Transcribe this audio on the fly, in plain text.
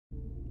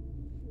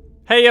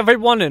Hey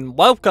everyone, and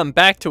welcome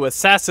back to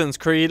Assassin's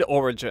Creed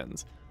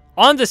Origins.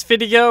 On this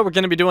video, we're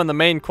going to be doing the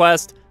main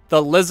quest,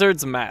 The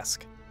Lizard's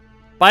Mask.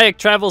 Bayek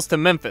travels to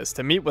Memphis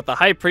to meet with the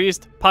High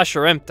Priest,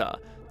 2yhMrpFR-g,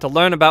 to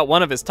learn about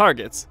one of his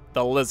targets,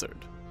 the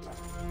Lizard.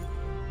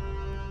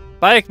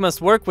 Bayek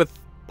must work with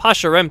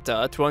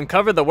 2yhMrpFR-g to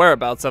uncover the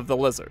whereabouts of the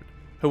Lizard,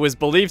 who is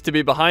believed to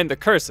be behind the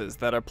curses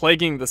that are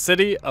plaguing the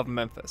city of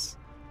Memphis.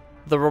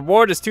 The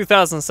reward is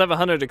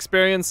 2,700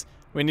 experience.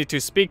 We need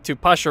to speak to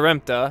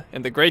 2yhMrpFR-g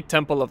in the Great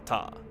Temple of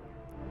Ta.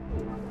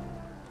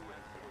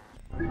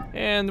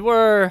 And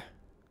we're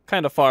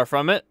kind of far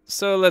from it,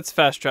 so let's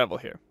fast travel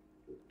here.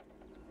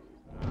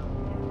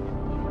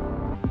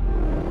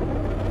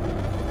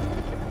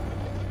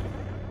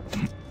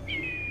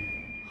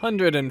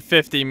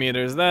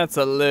 $150 that's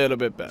a little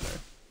bit better.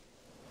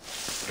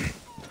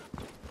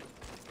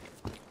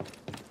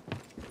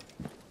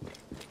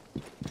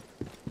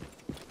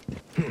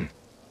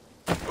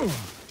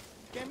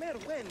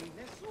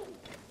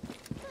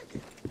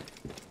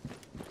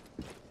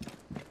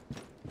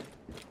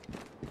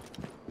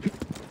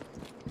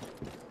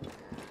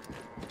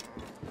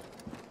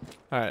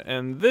 Alright,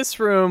 and this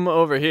room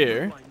over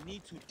here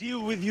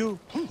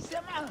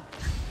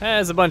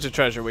has a bunch of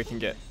treasure we can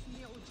get.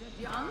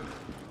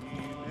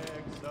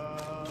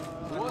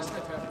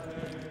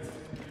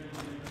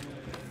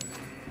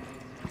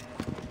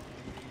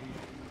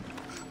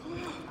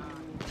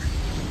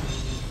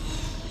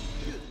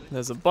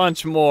 There's a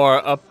bunch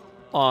more up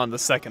on the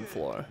second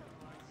floor.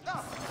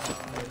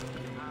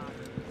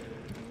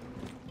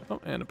 Oh,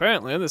 and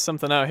apparently there's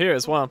something out here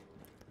as well.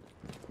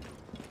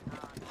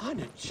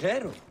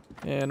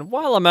 And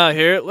while I'm out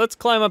here, let's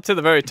climb up to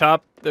the very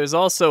top. There's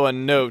also a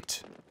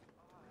note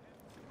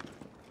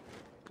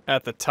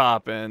at the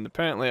top, and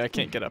apparently I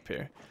can't get up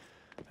here.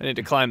 I need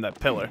to climb that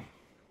pillar.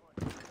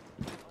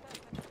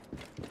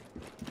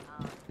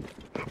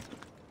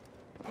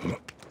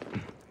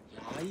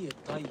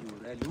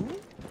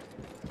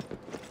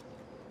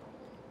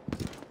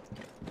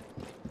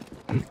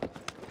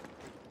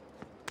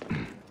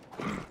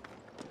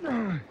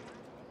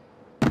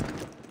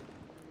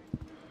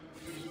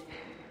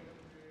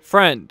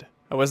 Friend,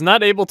 I was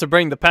not able to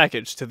bring the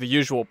package to the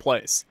usual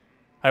place.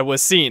 I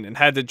was seen and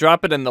had to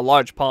drop it in the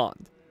large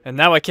pond, and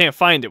now I can't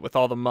find it with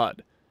all the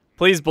mud.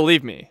 Please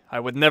believe me, I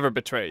would never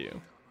betray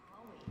you.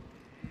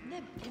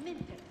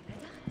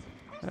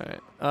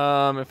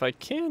 Alright, if I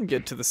can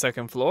get to the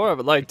second floor, I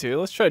would like to.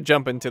 Let's try to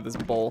jump into this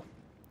bowl.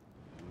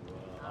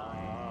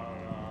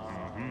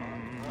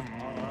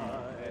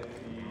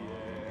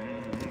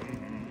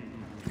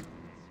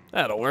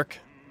 That'll work.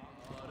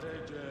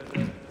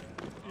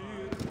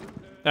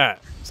 Alright,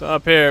 so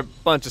up here,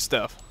 bunch of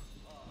stuff.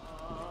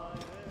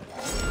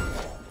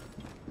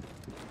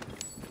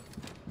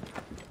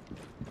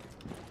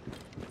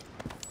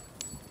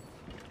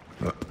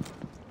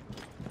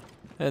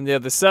 And the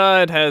other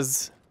side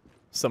has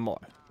some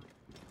more.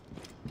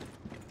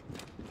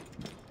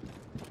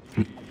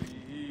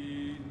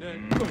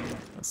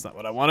 That's not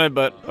what I wanted,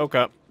 but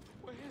okay.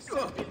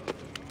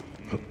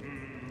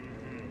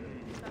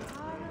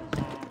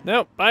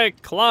 Nope, I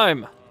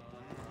climb.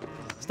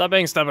 Stop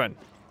being stubborn.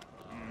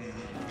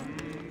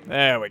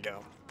 There we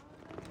go.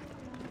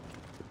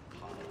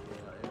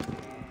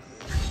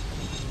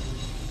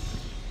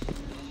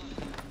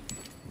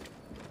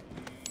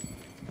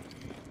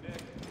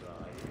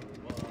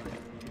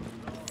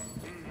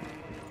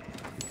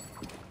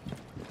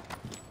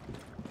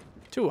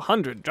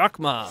 $200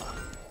 drachma.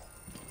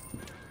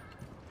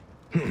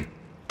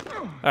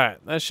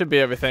 Alright, that should be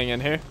everything in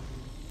here.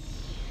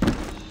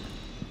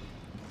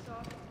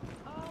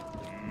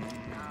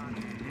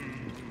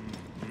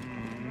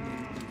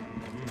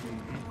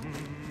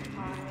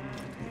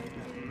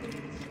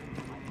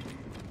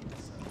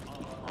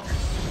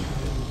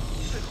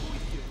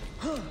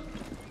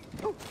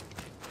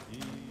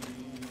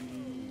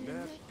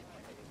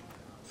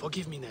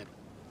 Forgive me, Neb,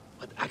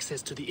 but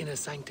access to the inner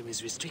sanctum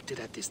is restricted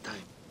at this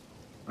time.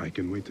 I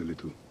can wait a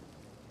little.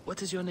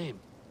 What is your name?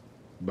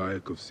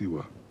 Bayek of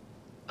Siwa.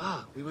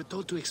 Ah, we were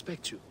told to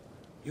expect you.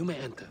 You may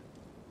enter,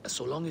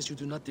 so long as you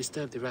do not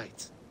disturb the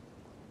rites.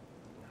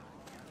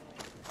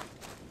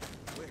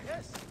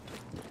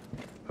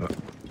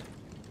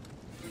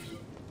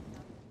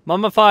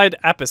 Mummified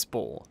Apis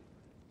Bull.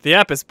 The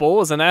Apis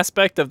Bull is an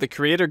aspect of the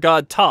creator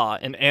god Ta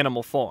in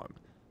animal form,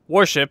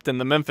 worshipped in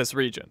the Memphis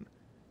region.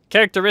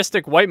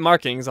 Characteristic white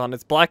markings on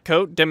its black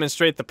coat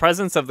demonstrate the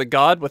presence of the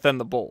god within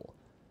the bull.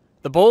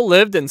 The bull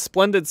lived in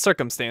splendid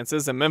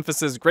circumstances in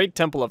Memphis's Great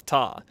Temple of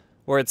Ta,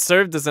 where it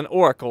served as an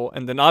oracle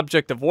and an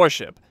object of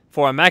worship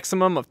for a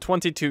maximum of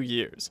 22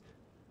 years.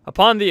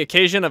 Upon the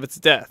occasion of its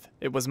death,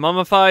 it was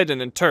mummified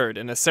and interred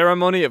in a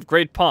ceremony of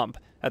great pomp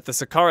at the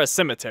Saqqara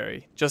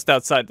Cemetery, just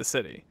outside the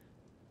city.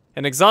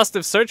 An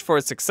exhaustive search for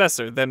its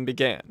successor then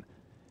began.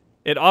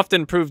 It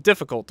often proved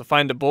difficult to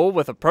find a bull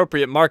with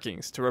appropriate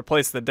markings to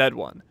replace the dead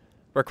one,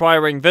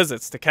 requiring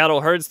visits to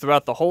cattle herds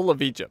throughout the whole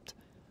of Egypt.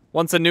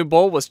 Once a new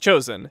bull was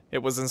chosen, it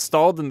was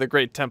installed in the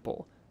Great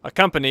Temple,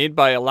 accompanied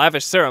by a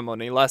lavish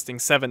ceremony lasting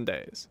 7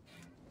 days.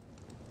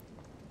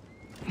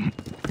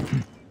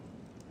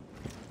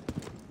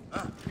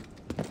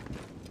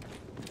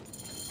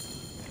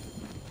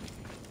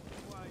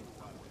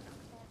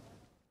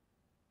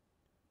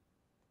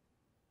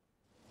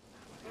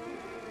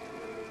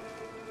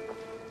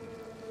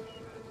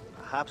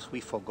 Perhaps we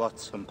forgot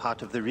some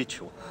part of the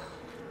ritual.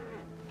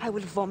 I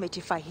will vomit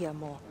if I hear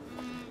more.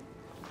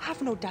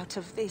 Have no doubt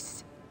of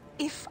this.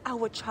 If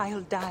our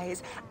child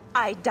dies,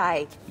 I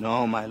die.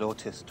 No, my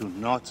Lotus, do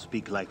not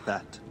speak like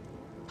that.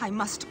 I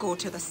must go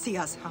to the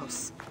seer's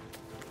house.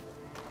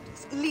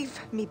 Just leave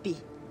me be.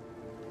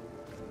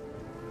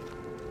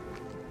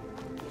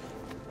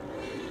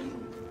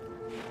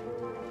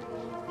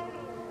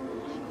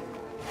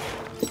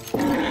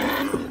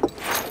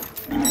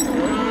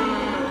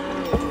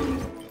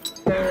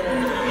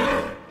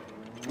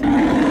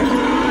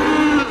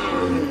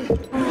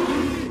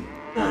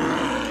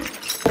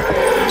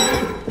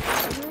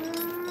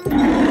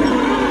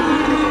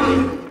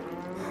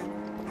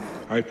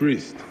 High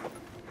Priest.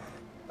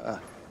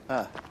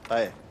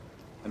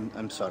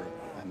 I'm sorry.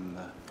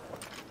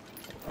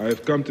 I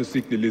have come to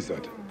seek the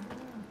lizard.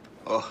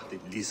 Oh, the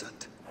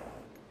lizard.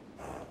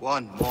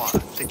 One more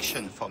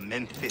affliction for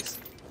Memphis.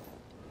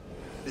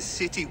 The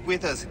city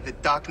withers in the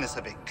darkness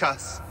of a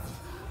curse.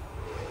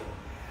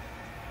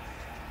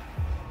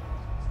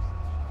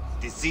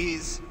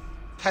 Disease,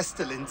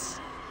 pestilence,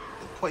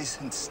 the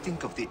poison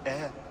stink of the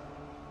air.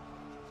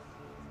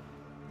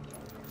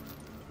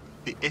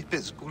 The ape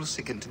is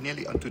ghoul-sickened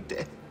nearly unto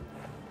death.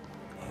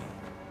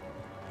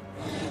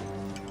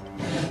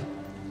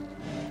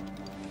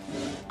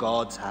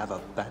 Gods have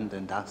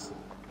abandoned us.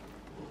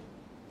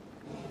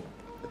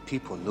 The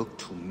people look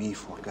to me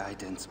for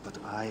guidance, but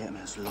I am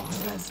as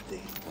lost as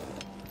they.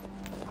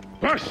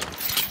 Hush!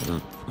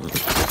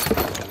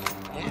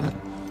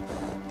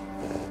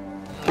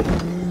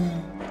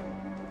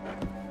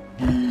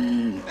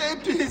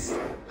 Apis,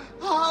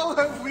 how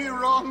have we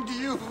wronged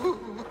you?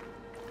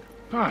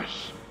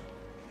 Hush!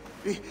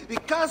 The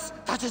curse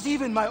touches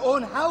even my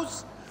own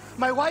house.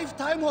 My wife,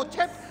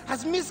 Timehotep,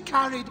 has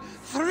miscarried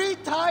 3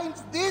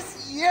 times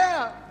this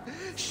year.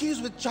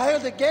 She's with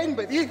child again,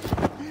 but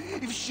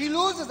if she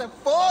loses a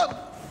 4th...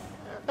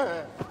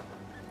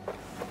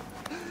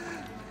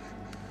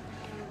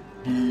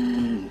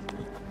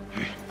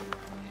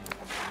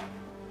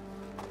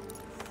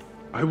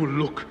 I will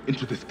look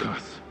into this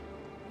curse.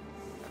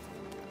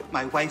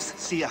 My wife's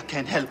seer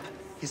can help.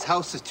 His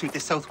house is to the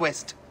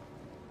southwest.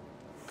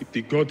 If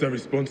the gods are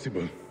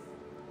responsible,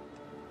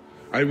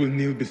 I will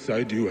kneel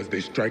beside you as they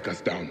strike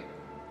us down.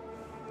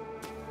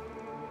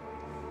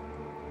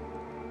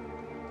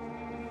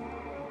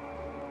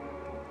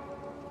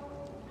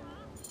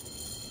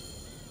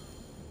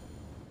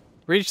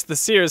 Reach the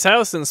seer's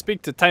house and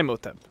speak to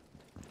Timotep.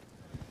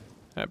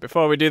 Alright,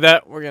 before we do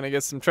that, we're gonna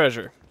get some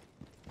treasure.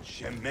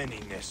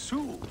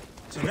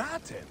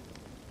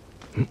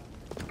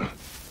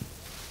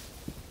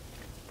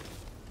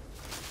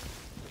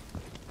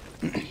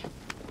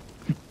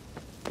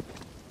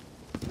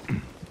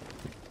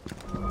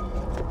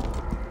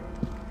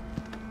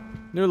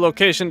 New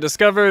location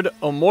discovered,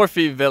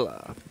 Omorphi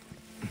Villa.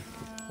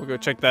 We'll go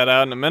check that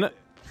out in a minute.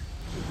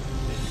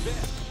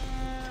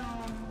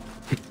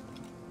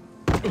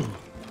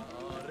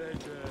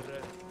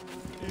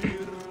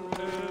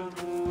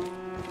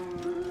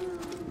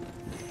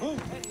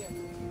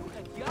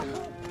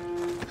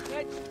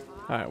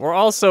 Alright, we're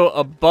also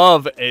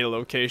above a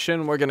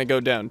location. We're gonna go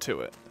down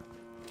to it.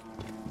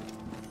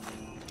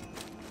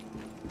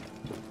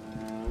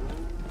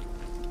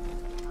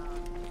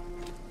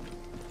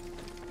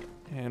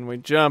 And we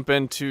jump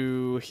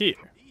into here.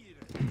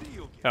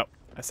 Oh,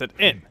 I said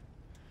in.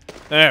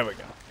 There we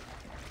go.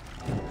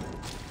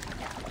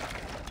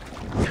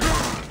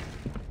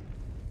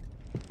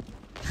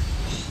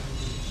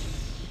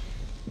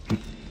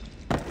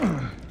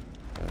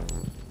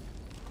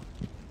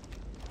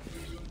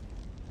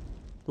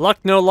 Luck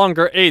no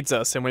longer aids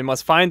us, and we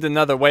must find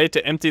another way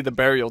to empty the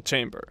burial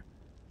chamber.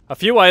 A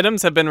few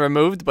items have been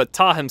removed, but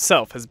Ta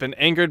himself has been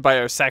angered by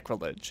our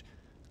sacrilege.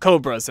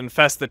 Cobras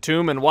infest the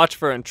tomb and watch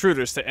for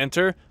intruders to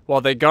enter,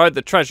 while they guard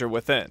the treasure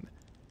within.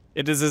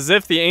 It is as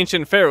if the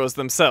ancient pharaohs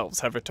themselves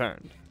have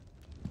returned.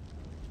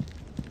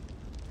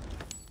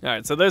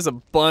 Alright, so there's a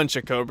bunch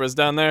of cobras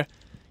down there.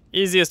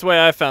 Easiest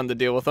way I found to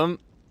deal with them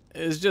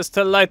is just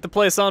to light the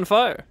place on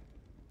fire.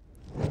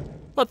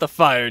 Let the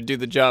fire do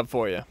the job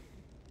for you.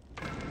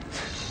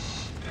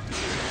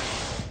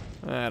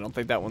 I don't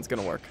think that one's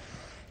gonna work.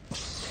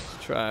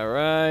 Try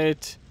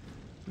right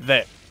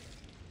there.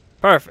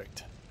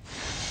 Perfect.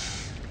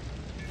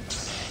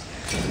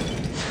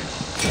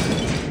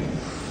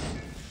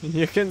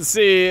 You can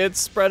see it's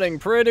spreading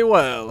pretty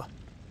well.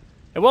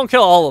 It won't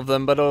kill all of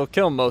them, but it'll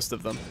kill most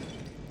of them.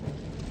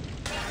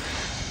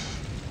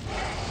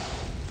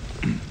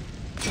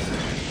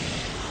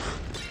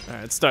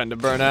 Alright, it's starting to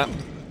burn out. I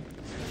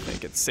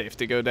think it's safe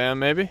to go down,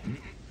 maybe.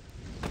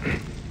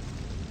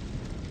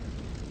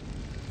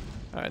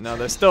 Alright, now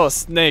there's still a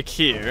snake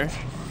here.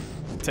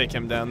 Take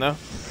him down, though.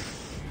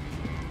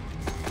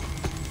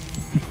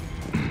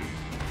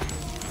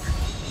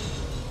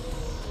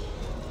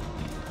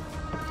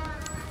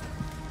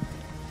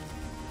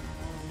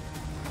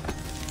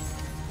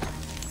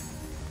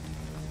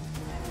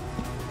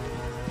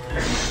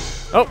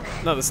 Oh,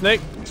 another snake.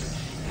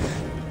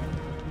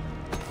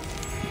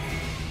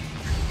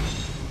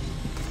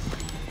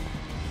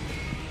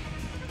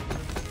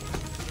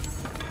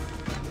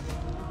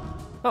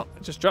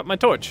 I just dropped my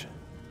torch.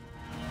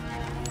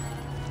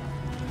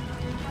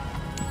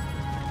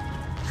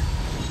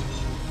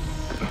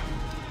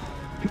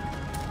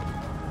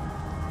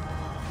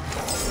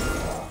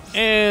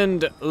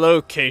 And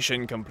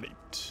location complete.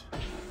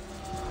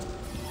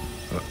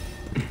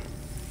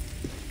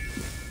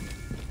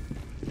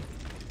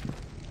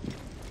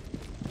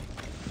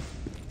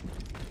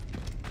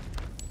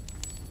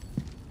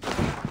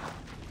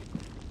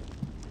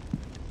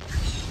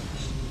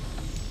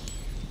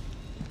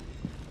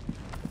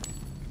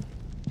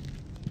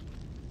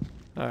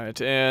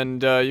 Alright,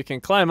 and you can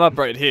climb up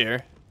right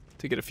here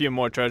to get a few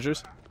more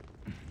treasures.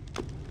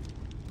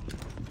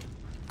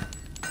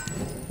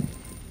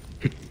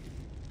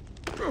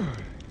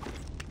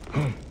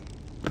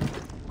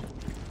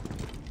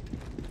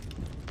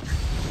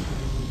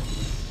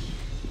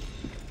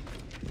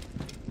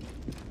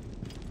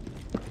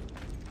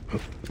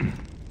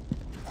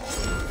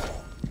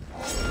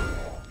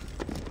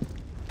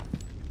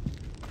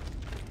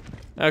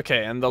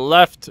 Okay, and the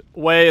left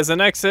way is an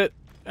exit,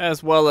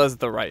 as well as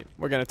the right.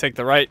 We're gonna take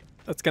the right.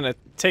 That's gonna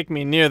take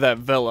me near that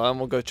villa, and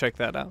we'll go check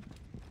that out.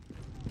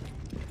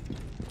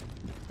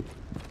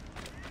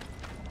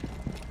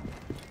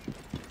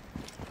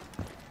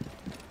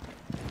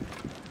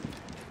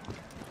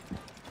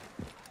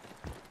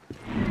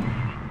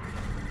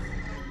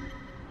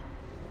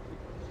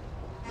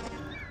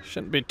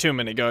 Shouldn't be too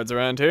many guards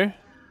around here.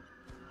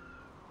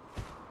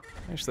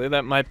 Actually,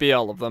 that might be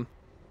all of them.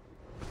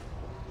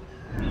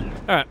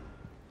 Alright.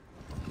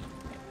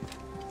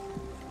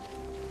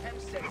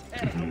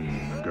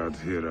 Guards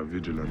here are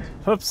vigilant.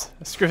 Oops,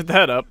 I screwed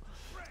that up.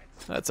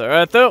 That's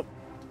alright though.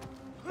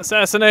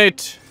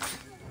 Assassinate!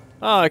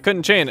 Oh, I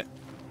couldn't chain it.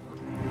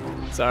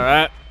 It's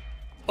alright.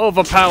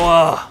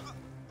 Overpower!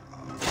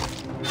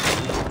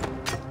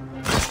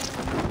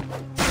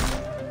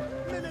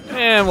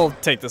 And we'll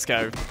take this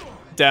guy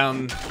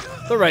down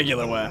the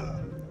regular way.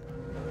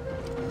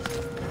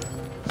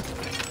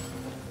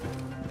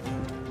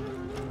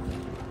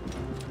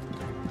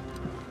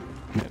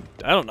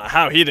 I don't know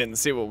how he didn't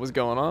see what was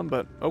going on,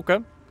 but okay.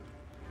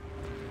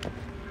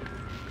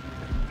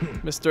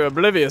 Mr.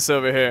 Oblivious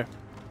over here.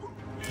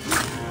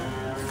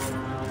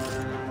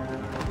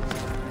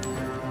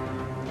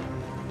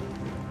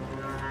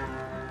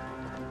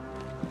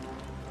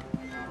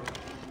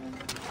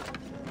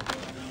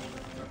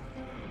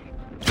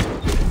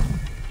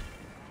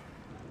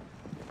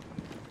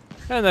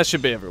 And that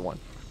should be everyone.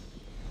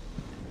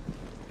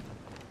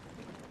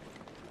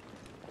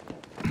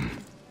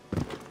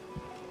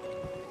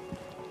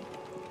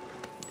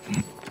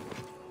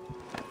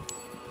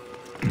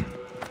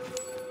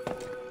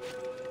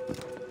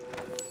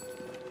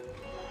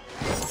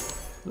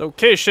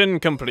 Location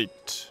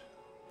complete.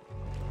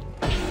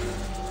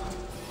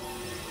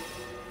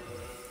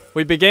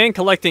 We began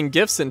collecting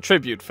gifts and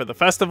tribute for the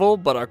festival,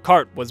 but our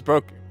cart was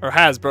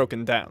has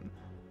broken down.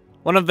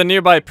 One of the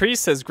nearby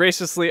priests has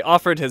graciously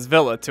offered his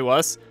villa to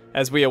us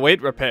as we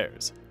await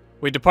repairs.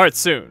 We depart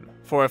soon,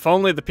 for if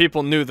only the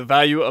people knew the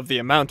value of the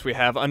amount we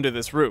have under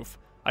this roof,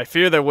 I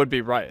fear there would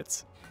be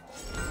riots.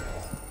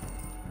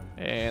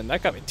 And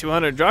that got me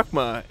 200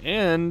 drachma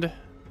and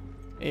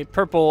a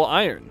purple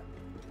iron.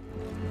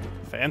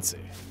 Fancy.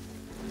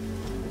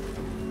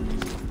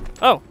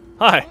 Oh,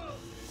 hi.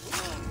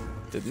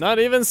 Did not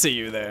even see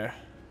you there.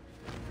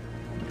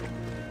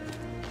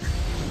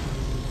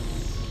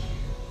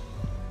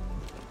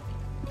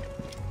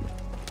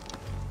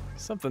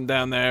 Something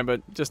down there,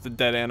 but just a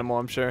dead animal,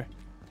 I'm sure.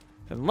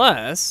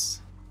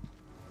 Unless...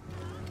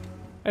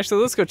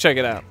 Actually, let's go check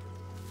it out.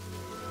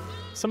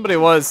 Somebody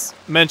was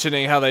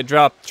mentioning how they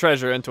dropped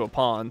treasure into a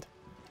pond.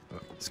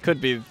 This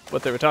could be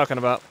what they were talking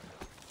about.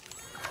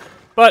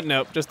 But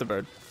nope, just a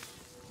bird.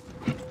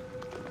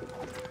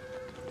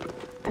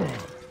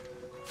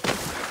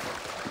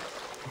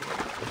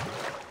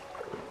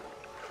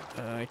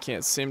 I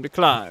can't seem to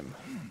climb.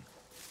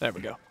 There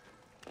we go.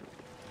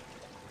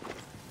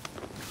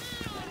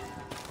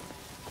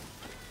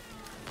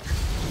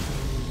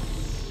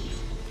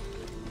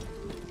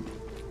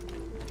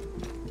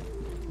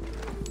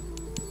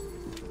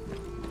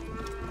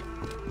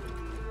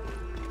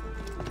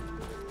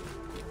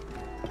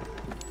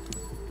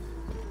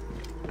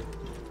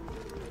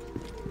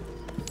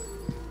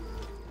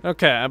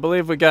 Okay, I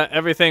believe we got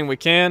everything we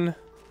can.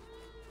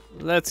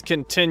 Let's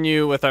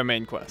continue with our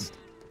main quest.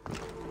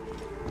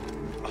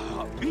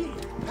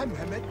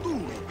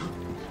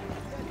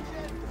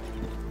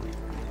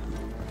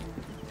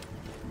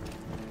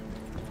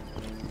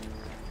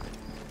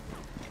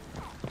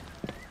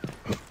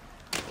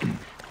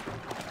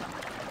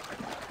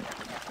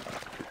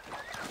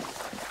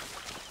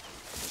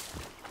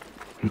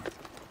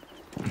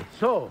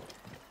 So,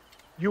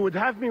 you would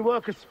have me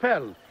work a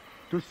spell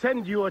to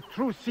send you a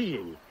true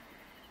seeing.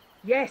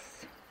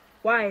 Yes,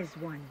 wise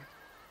one.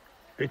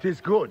 It is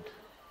good.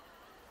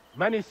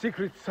 Many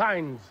secret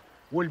signs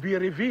will be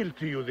revealed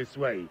to you this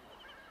way.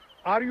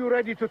 Are you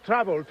ready to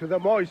travel to the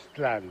Moist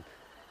Land?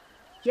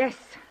 Yes,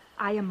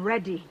 I am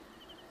ready.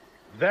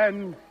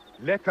 Then,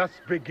 let us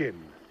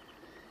begin.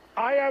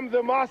 I am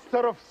the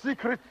master of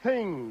secret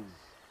things,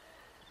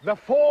 the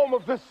form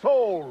of the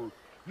soul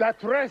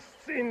that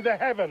rests in the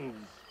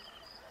heavens.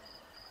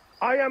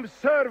 I am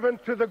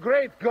servant to the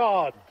great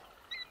God,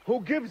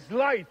 who gives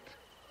light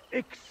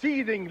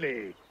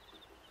exceedingly.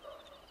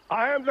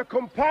 I am the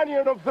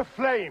companion of the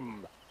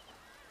flame,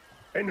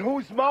 in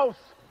whose mouth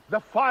the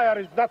fire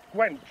is not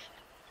quenched.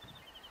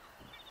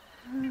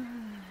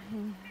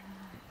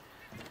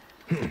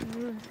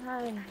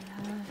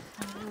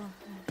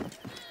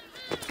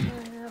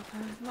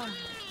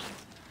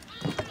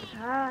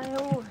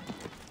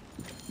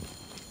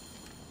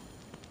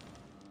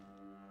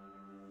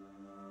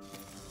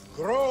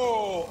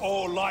 Grow,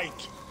 O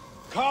light!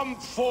 Come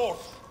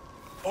forth,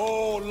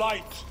 O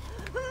light!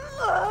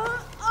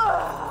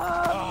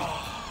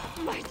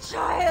 My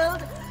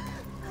child!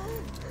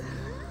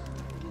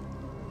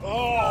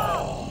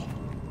 Oh!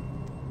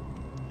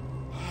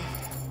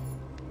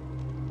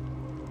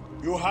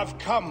 You have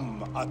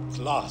come at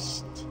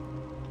last.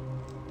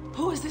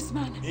 Who is this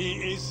man?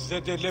 He is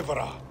the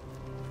deliverer.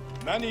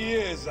 Many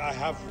years I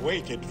have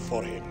waited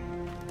for him.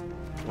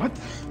 What?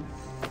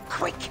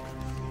 Quick!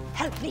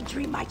 Help me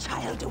dream my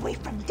child away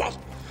from death.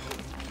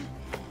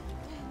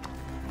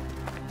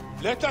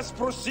 Let us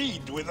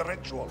proceed with the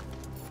ritual.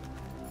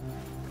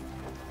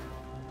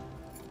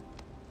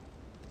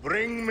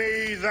 Bring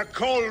me the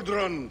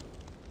cauldron.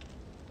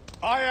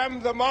 I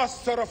am the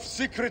master of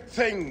secret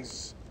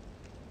things,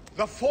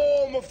 the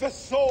form of the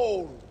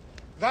soul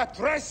that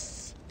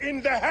rests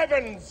in the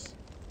heavens.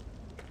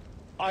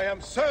 I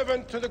am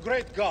servant to the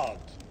great God,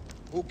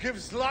 who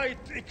gives light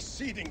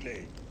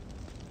exceedingly.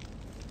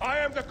 I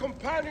am the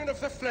companion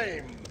of the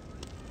flame,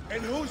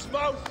 in whose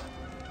mouth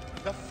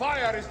the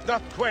fire is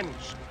not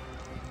quenched.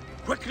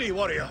 Quickly,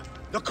 warrior,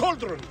 the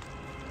cauldron!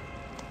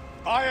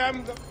 I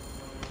am the...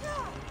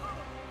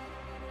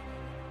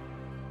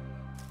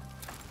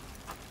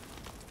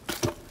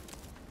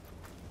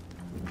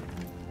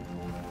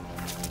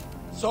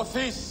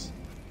 Sothis,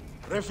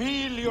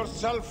 reveal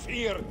yourself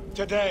here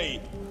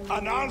today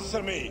and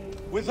answer me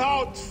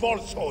without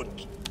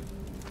falsehood.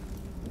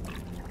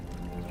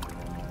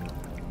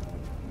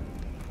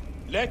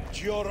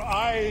 Let your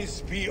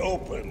eyes be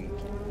opened.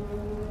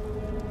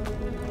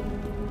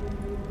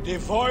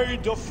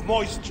 Devoid of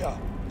moisture,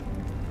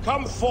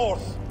 come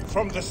forth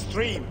from the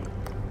stream.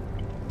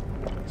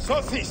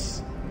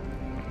 Sothis,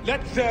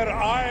 let their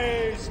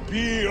eyes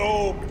be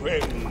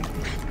opened.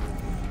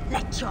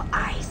 Let your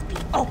eyes be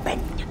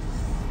opened.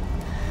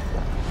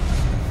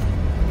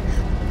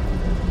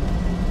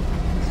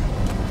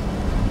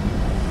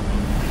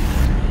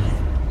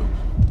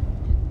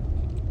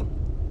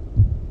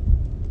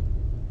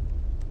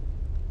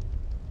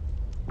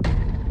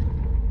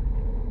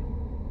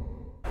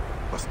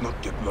 Must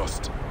not get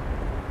lost.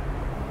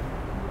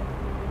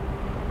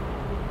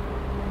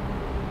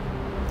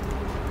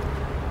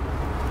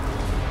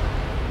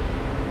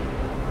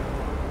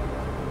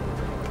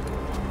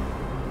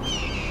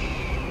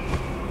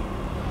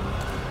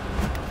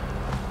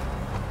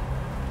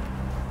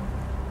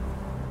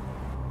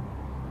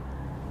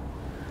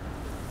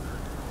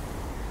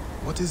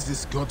 What is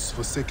this God's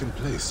forsaken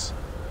place?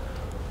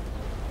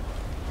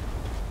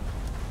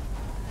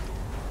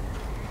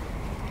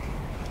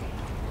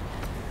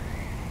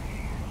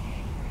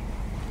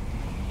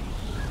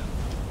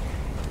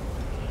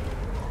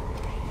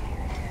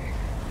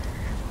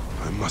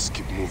 I must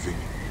keep moving,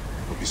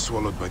 or be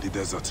swallowed by the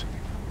desert.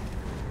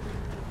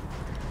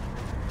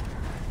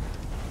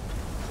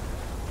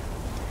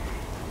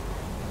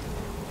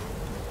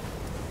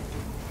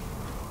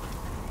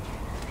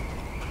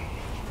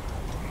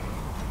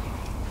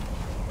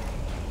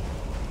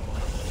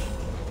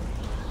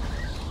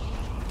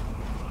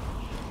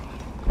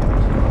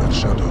 That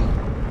shadow,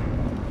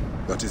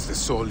 that is the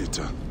Soul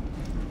Eater.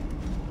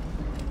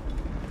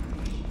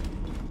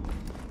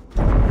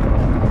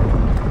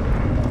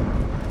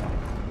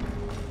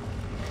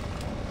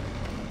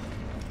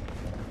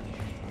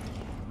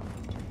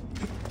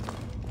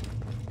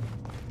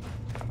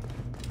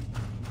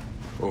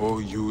 O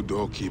you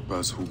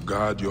doorkeepers who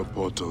guard your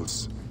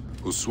portals,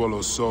 who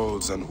swallow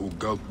souls and who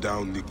gulp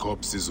down the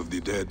corpses of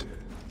the dead.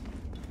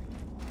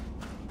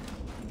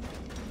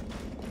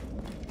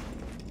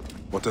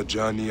 What a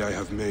journey I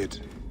have made,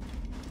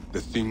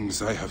 the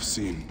things I have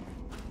seen.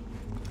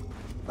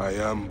 I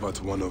am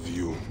but one of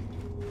you.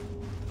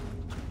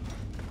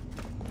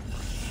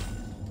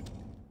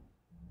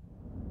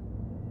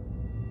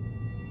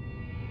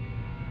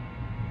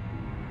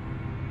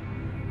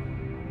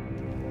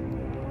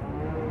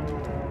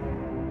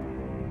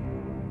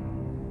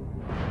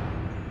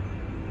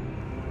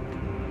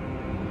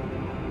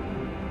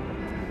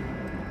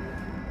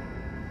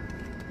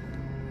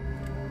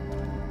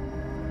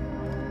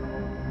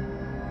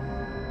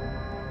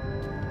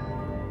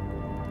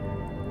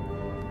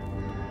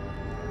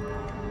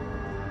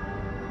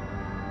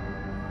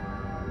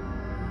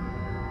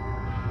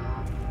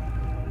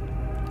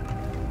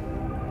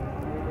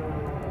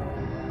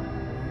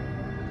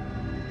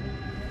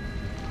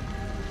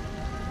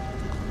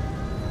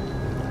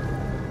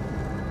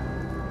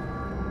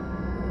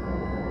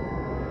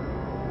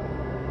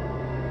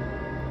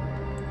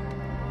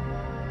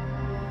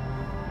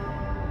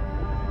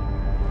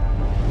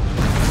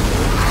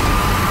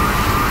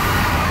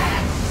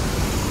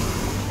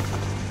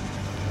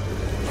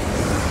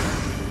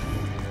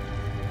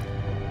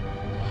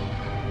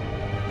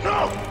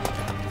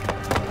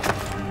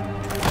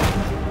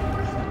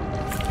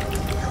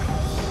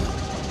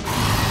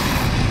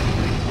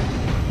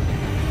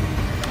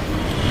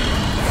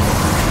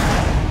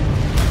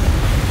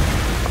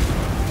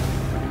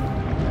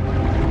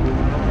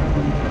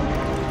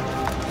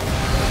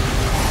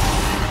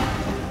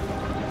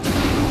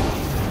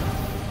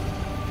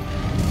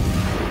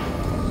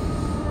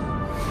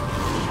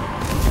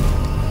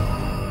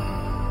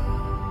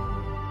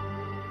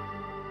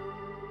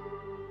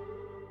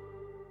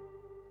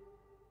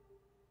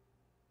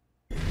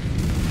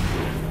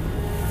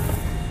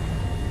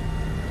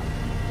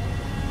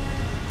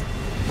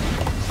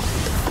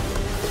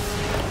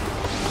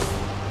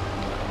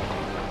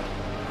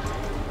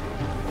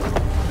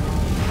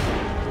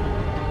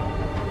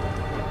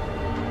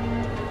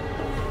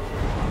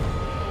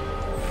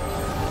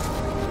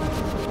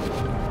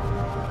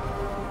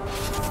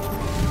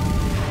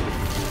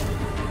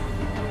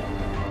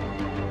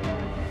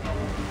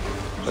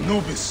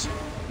 Anubis,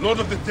 Lord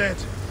of the Dead.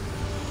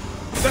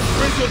 That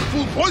crazy old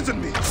fool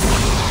poisoned me.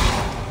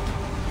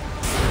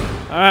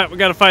 Alright, we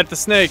gotta fight the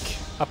snake.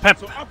 A pep.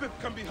 So Apep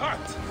can be hurt.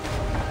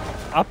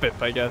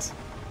 Up-ip, I guess.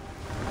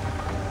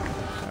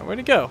 Alright, where'd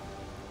he go?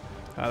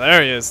 Oh,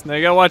 there he is. Now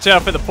you gotta watch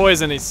out for the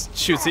poison he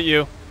shoots at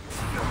you.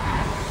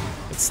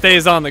 It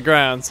stays on the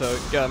ground, so you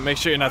gotta make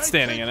sure you're not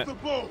standing in it. The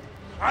bow.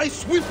 I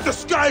sweep the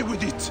sky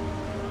with it.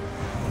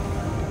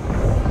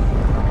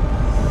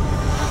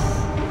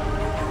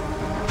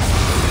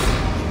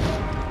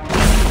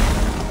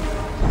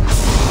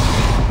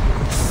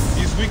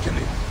 He's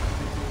weakening.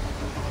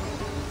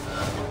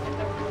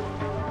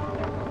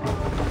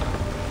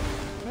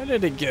 Where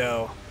did it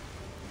go?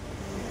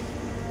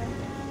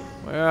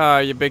 Where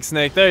are you, big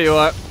snake? There you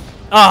are.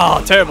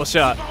 Oh, terrible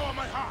shot. Power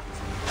my heart.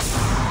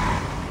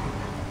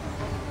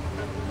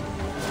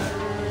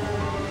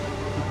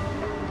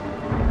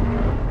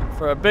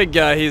 For a big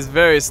guy, he's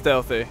very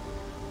stealthy.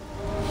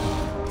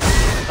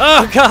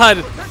 Oh, God!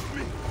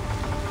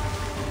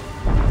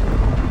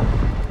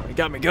 He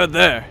got me good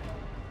there.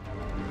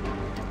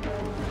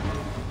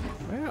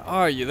 Where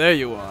are you? There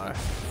you are.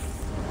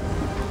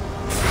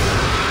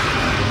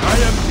 I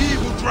am he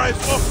who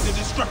drives off the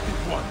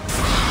destructive one.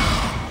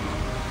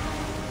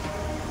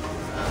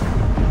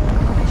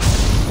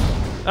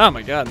 Oh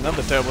my God,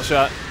 another terrible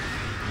shot.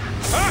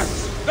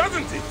 Hurts,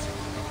 doesn't it?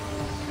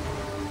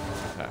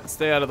 Alright,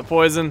 stay out of the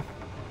poison.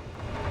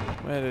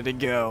 Where did he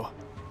go?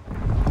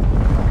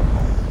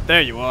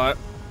 There you are.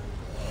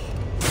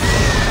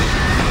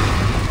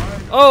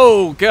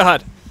 Oh,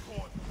 God.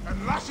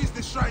 And lashes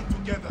the shrine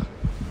together.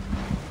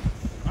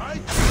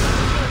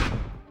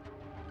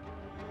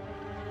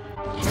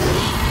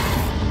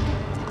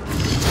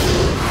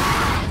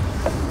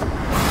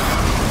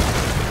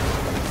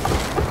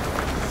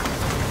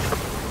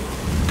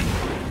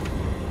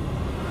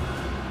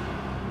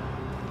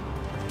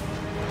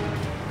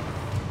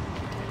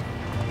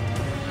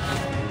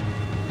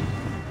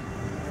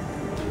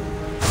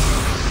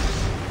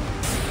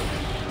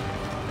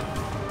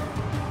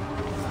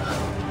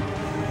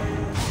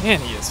 Man,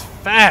 he is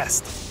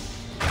fast.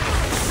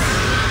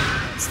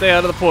 Stay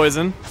out of the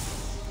poison.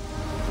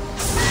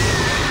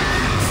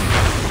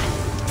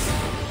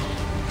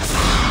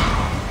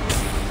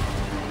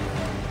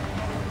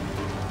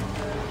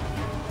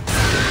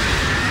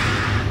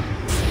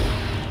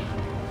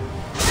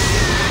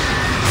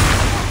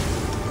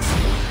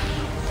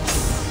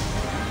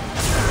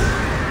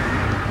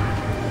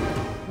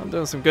 I'm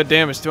doing some good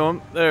damage to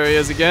him. There he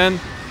is again.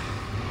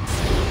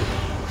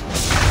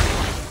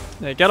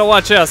 Yeah, you gotta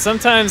watch out.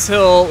 Sometimes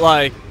he'll,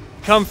 like,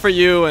 come for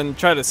you and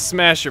try to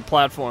smash your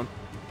platform.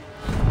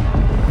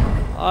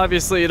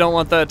 Obviously, you don't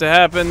want that to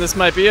happen. This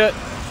might be it.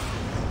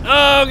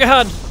 Oh,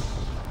 God!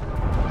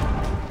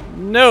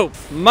 No!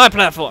 My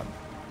platform!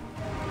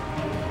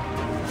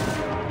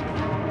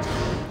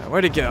 Now,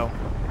 where'd it go?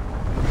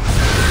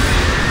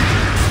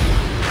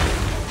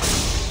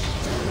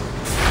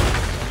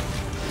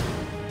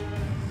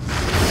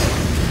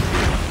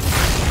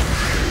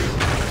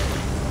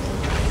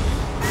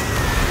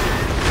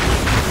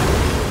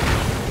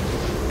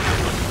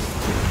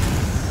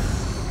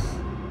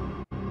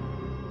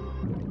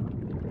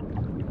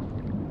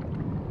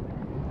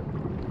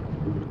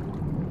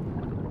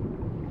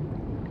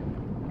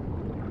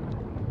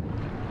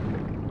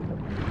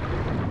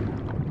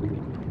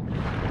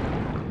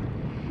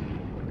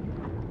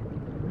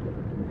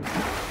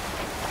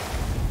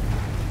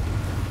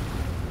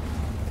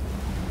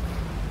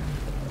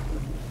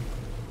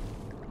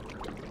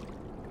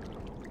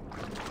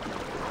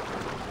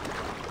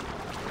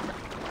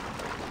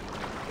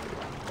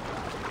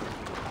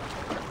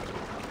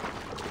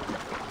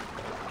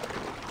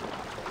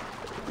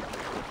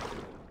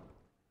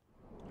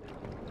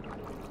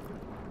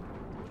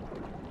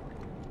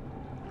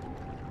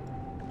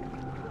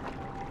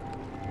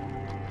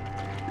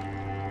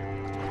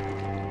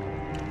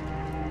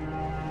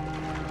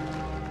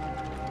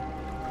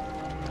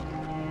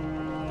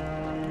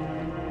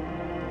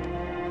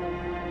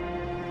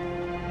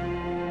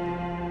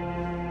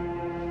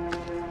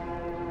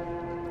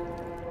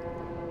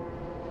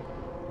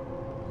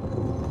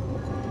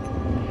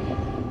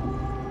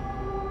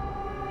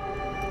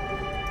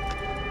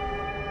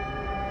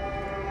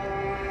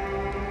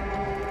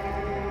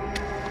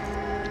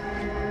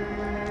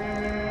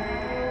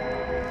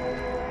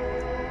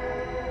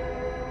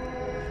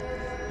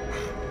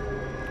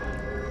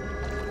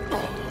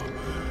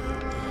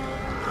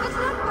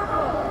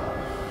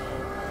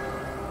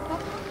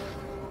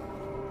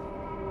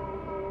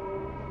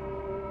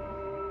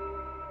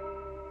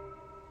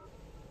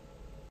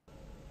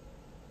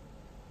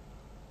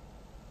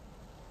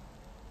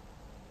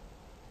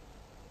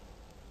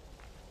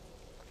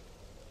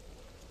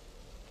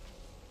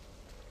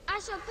 I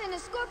shall pin a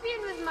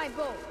scorpion with my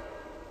bow.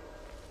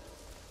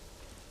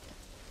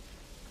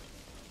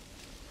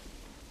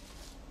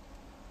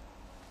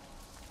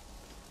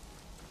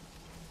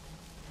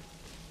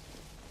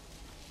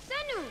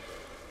 Senu,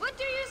 what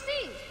do you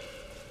see?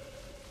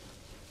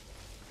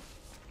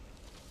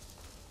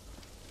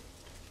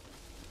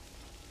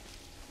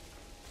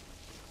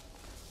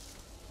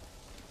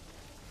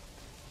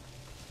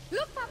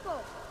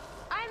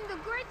 the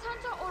great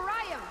hunter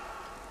Orion.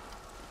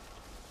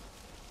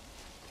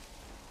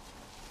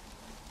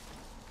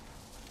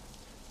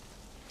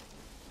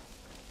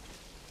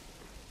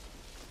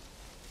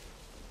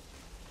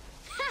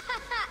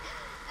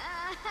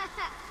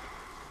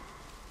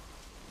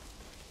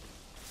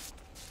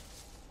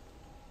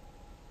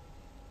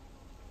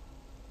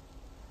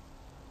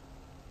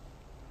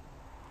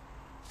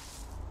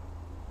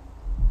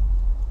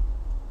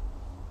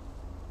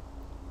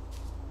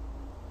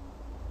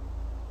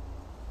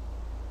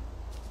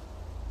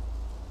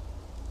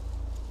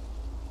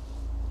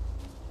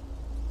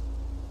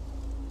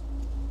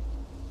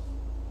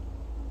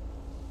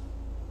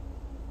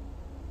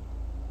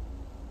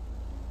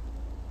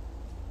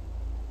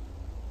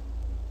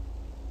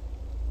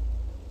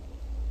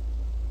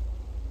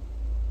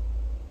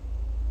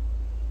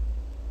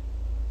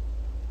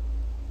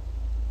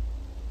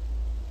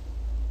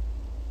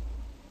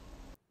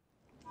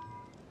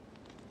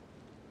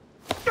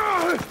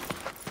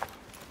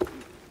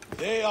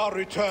 They are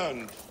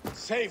returned,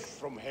 safe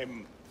from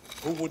him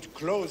who would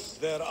close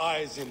their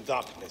eyes in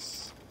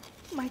darkness.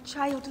 My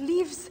child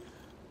lives.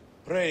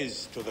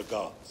 Praise to the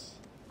gods.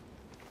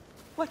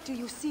 What do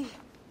you see?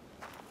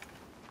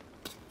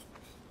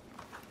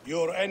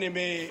 Your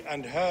enemy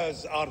and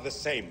hers are the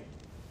same.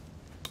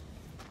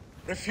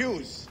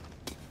 Refuse.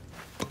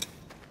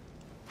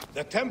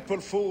 The temple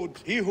food,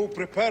 he who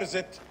prepares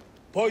it,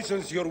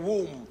 poisons your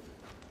womb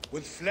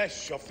with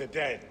flesh of the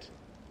dead.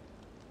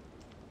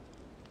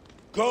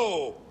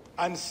 Go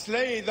and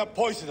slay the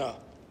poisoner,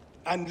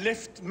 and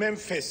lift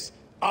Memphis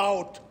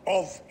out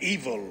of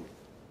evil.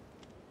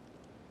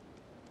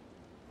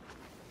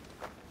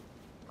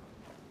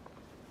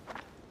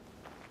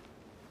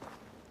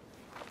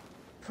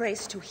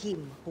 Praise to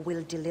him who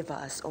will deliver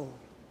us all.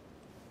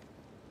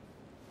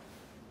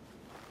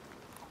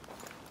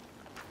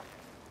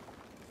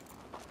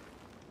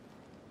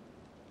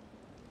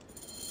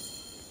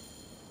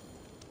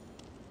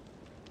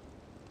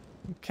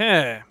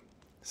 Okay.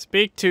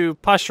 Speak to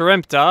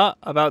Pashrempta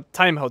about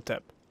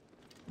 2yhMrpFR-g.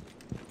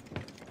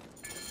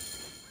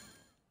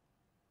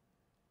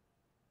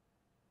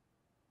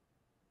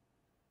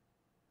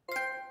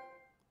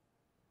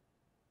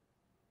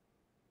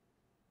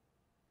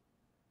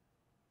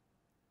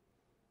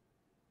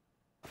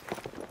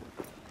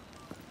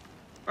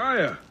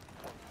 Aya!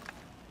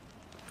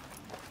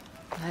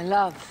 My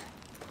love.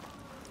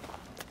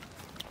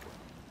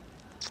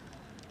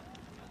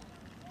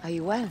 Are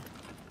you well?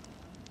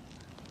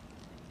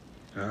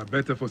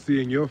 Better for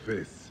seeing your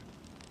face.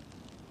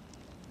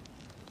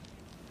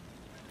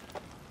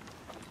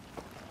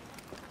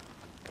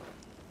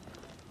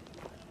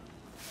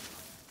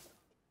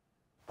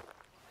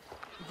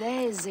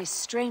 There is a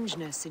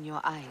strangeness in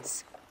your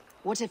eyes.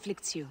 What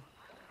afflicts you?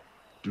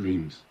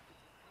 Dreams.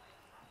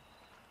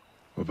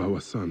 Of our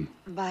son.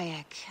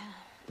 Bayek.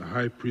 The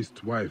High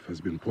Priest's wife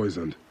has been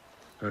poisoned.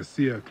 Her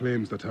seer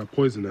claims that her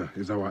poisoner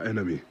is our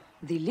enemy.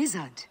 The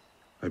lizard?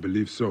 I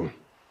believe so.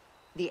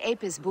 The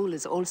Apis bull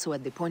is also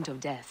at the point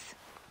of death.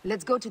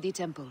 Let's go to the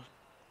temple.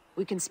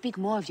 We can speak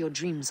more of your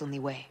dreams on the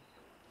way.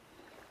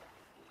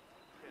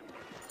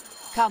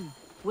 Come,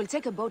 we'll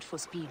take a boat for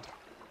speed.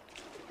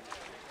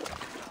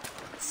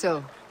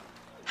 So,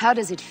 how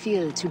does it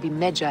feel to be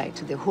Magi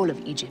to the whole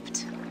of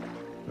Egypt?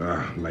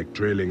 Like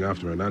trailing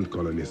after an ant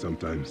colony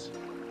sometimes.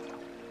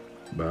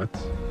 But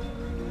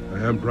I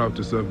am proud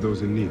to serve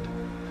those in need.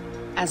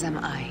 As am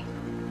I.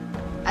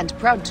 And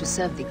proud to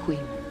serve the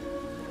Queen.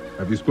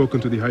 Have you spoken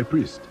to the High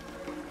Priest?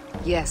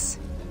 Yes,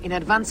 in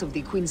advance of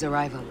the Queen's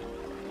arrival.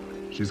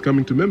 She's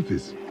coming to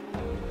Memphis?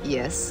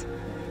 Yes.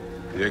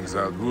 The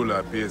exiled ruler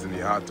appears in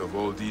the heart of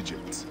old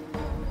Egypt.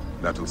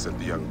 That'll set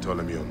the young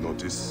Ptolemy on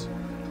notice.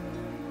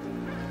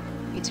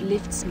 It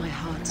lifts my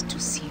heart to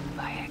see you,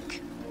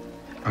 Bayek.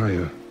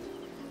 Aya,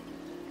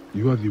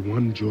 you are the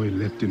one joy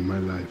left in my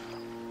life.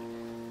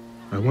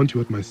 I want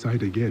you at my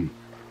side again.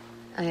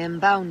 I am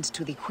bound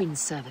to the Queen's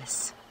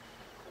service.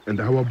 And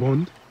our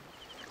bond?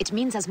 It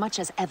means as much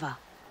as ever,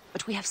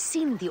 but we have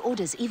seen the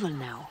Order's evil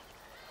now.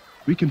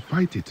 We can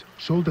fight it,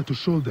 shoulder to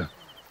shoulder.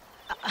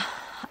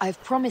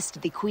 I've promised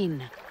the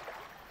Queen.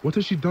 What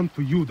has she done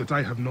for you that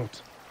I have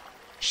not?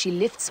 She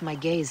lifts my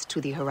gaze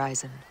to the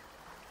horizon.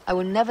 I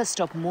will never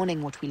stop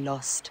mourning what we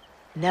lost.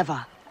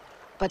 Never.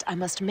 But I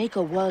must make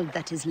a world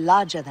that is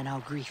larger than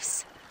our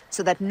griefs,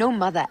 so that no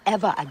mother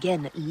ever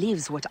again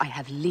lives what I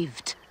have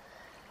lived.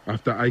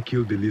 After I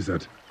kill the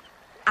lizard.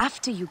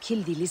 After you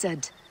kill the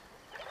lizard,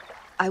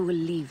 I will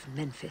leave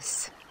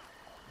Memphis.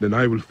 Then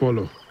I will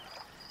follow.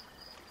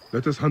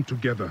 Let us hunt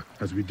together,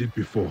 as we did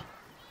before.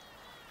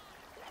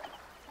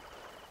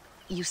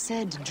 You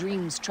said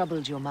dreams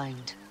troubled your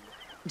mind.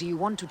 Do you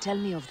want to tell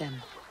me of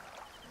them?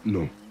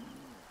 No.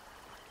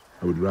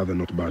 I would rather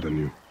not burden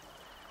you.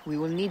 We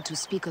will need to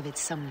speak of it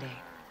someday,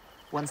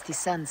 once the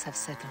sands have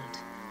settled.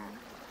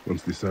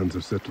 Once the sands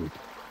have settled.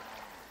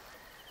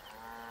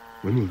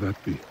 When will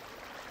that be?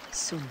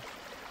 Soon,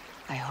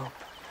 I hope.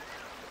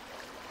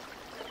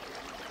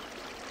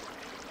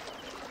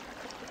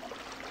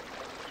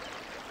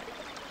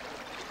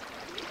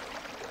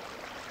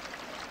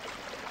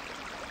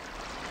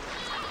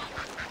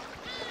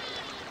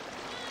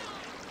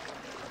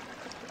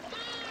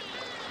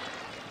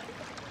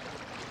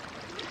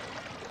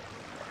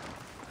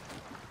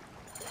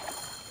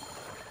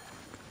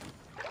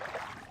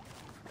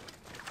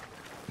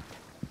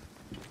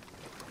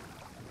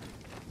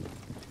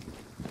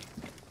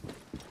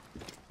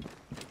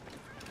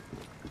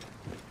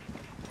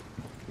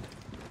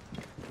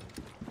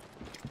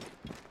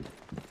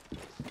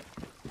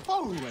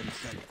 Oh.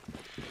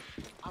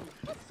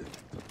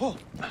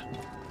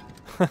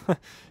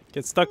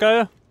 Get stuck,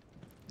 are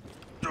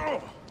ya?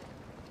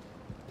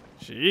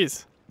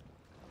 Jeez.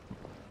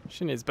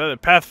 She needs better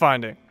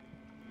pathfinding.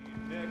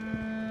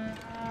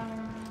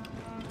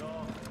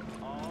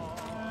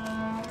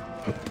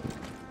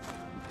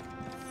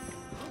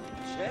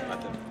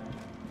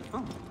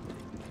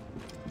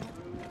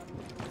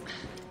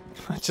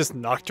 I just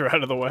knocked her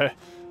out of the way.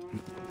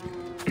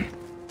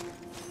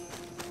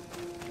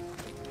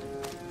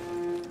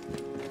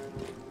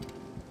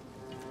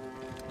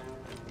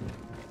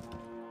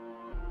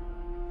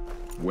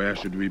 Where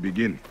should we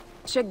begin?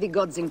 Check the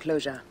god's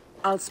enclosure.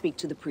 I'll speak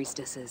to the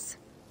priestesses.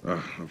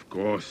 Of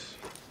course.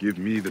 Give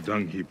me the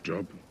dung heap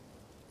job.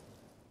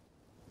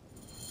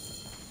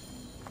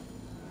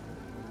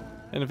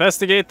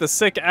 Investigate the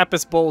sick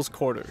Apis Bull's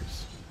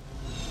quarters.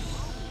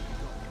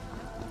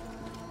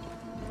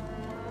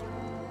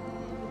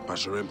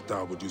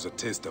 Pasharemta would use a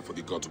taster for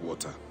the god's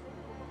water.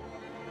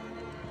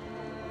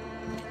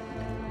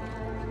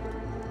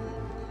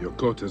 Your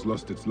coat has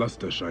lost its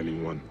luster,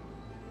 Shining One.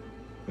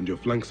 And your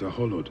flanks are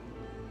hollowed.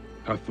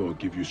 Hathor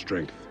give you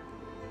strength.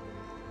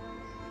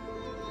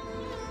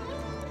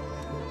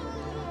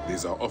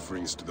 These are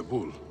offerings to the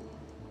bull.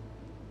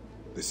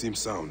 They seem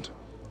sound.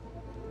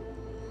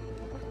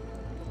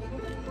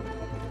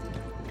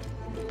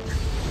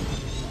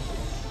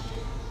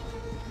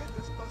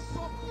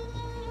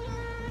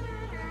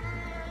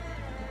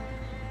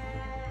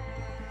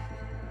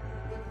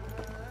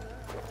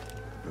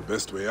 The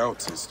best way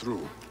out is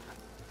through.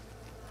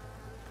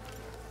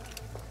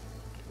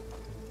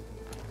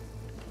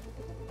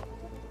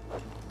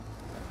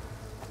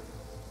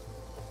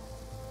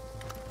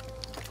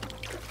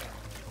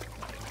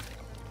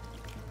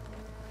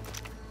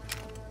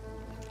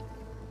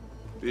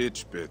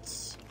 Bitch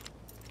bits.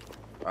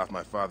 Half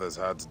my father's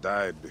herds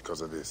died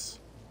because of this.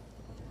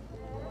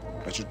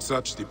 I should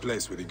search the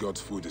place where the god's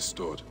food is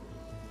stored.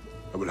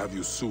 I will have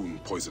you soon,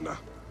 poisoner.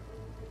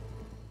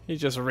 He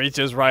just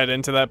reaches right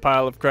into that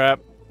pile of crap.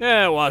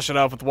 Yeah, wash it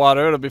off with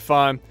water, it'll be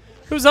fine.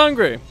 Who's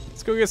hungry?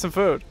 Let's go get some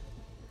food.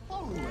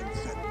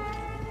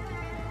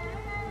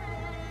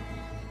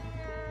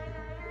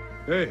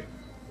 Hey,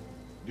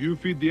 do you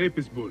feed the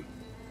Apis bull?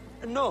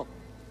 No.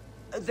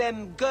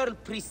 Them girl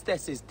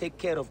priestesses take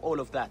care of all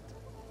of that.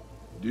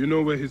 Do you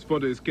know where his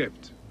fodder is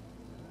kept?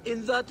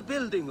 In that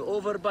building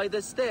over by the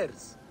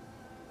stairs.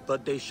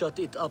 But they shut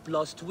it up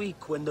last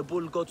week when the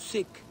bull got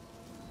sick.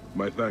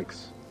 My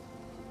thanks.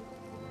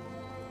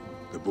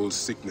 The bull's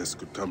sickness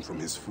could come from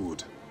his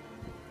food.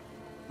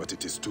 But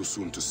it is too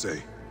soon to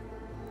say.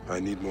 I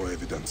need more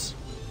evidence.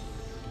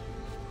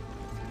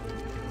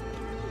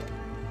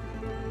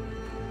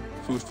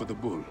 Food for the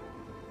bull.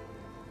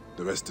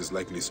 The rest is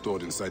likely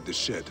stored inside the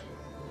shed.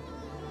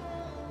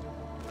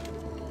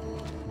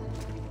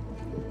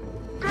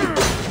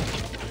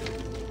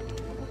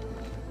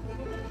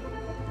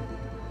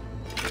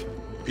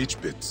 Peach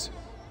bits.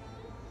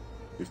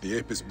 If the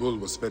Apis bull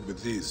was fed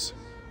with these,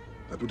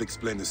 that would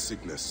explain his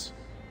sickness.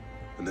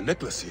 And the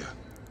necklace here.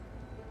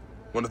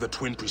 One of the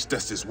twin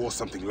priestesses wore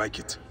something like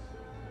it.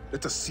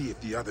 Let us see if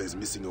the other is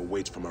missing a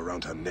weight from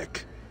around her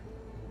neck.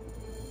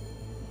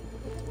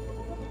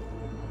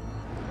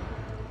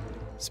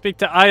 Speak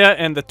to Aya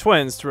and the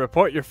twins to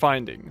report your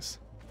findings.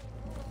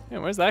 Yeah,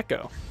 where's that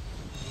go?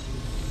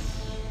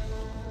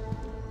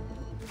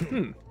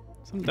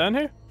 Something down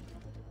here?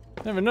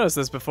 Never noticed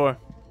this before.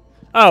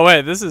 Oh,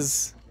 wait, this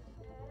is...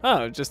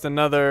 Oh, just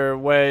another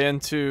way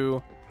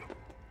into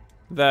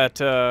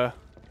that,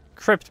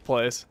 crypt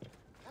place.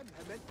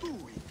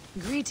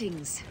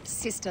 Greetings,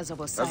 sisters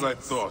of Osiris. As I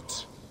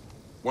thought.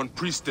 One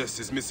priestess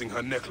is missing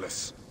her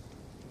necklace.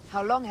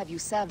 How long have you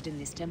served in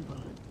this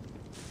temple?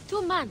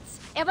 2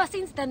 months, ever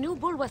since the new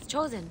bull was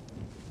chosen.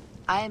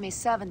 I am a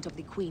servant of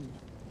the Queen,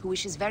 who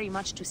wishes very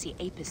much to see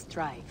Apis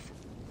thrive.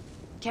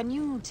 Can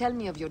you tell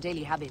me of your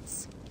daily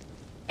habits?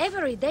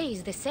 Every day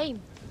is the same.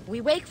 We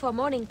wake for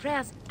morning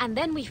prayers, and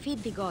then we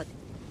feed the god.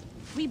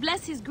 We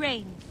bless his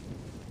grain.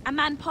 A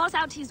man pours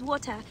out his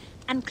water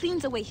and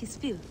cleans away his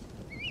filth.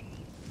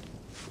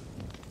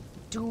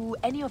 Do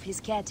any of his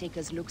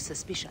caretakers look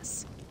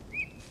suspicious?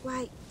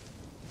 Why,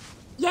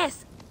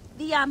 yes,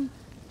 the,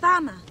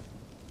 farmer.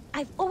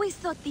 I've always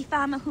thought the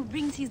farmer who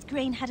brings his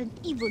grain had an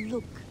evil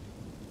look.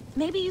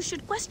 Maybe you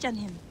should question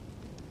him.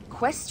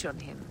 Question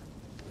him?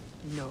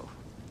 No.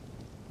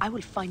 I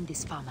will find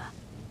this farmer,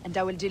 and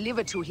I will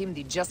deliver to him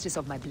the justice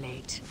of my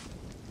blade.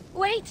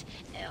 Wait,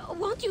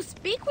 won't you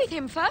speak with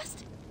him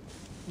first?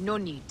 No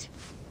need.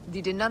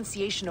 The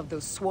denunciation of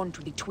those sworn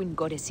to the twin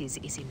goddesses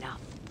is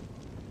enough.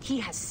 He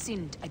has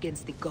sinned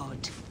against the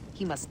god.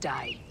 He must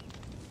die.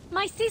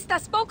 My sister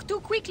spoke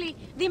too quickly.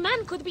 The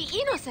man could be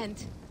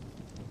innocent.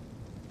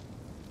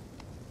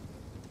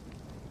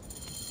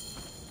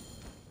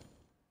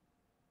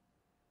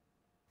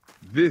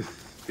 This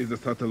is a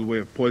subtle way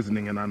of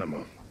poisoning an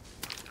animal.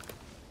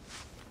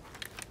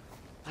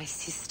 My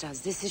sisters,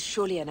 this is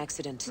surely an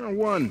accident.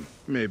 One,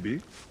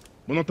 maybe.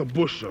 But not a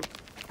bushel.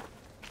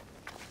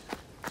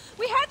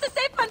 We had to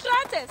save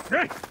Pantlantis!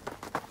 Hey!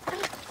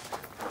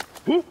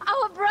 Who?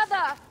 Our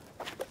brother!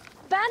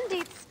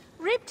 Bandits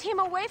ripped him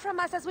away from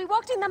us as we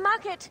walked in the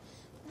market.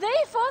 They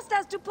forced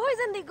us to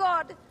poison the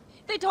god.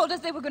 They told us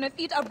they were gonna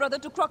feed our brother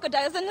to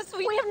crocodiles in the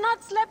sweet. We have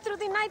not slept through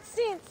the night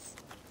since.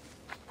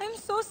 I'm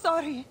so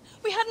sorry.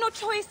 We had no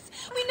choice.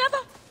 We never...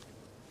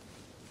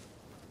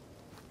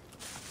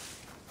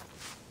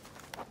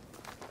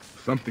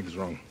 Something's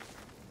wrong.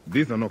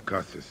 These are not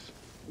curses.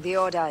 The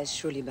Order is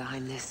surely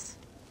behind this.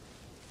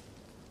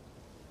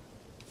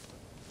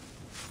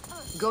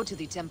 Go to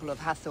the Temple of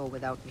Hathor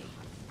without me.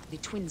 The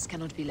twins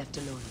cannot be left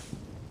alone.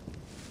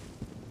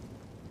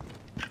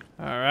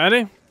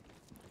 Alrighty.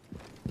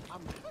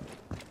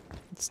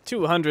 It's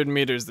 200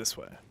 meters this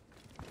way.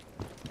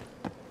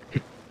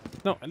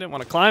 No, I didn't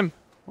want to climb.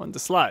 I wanted to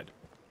slide.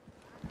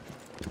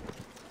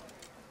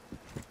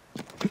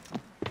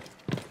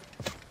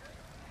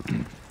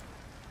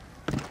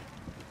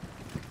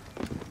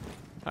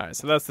 Alright,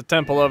 so that's the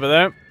temple over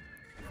there.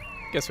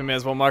 Guess we may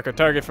as well mark our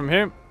target from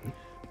here.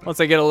 Once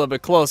I get a little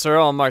bit closer,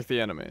 I'll mark the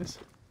enemies.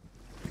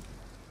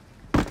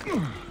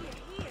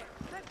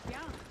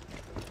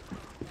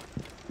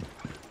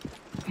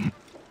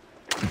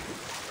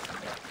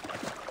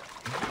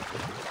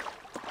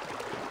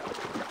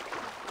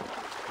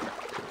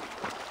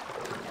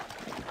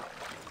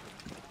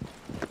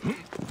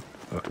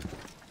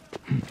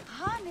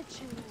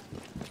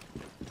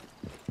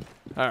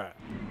 Alright,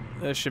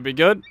 this should be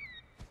good.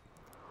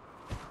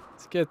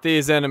 Let's get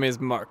these enemies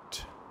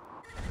marked.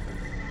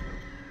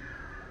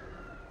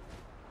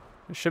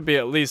 There should be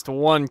at least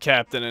one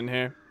captain in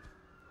here.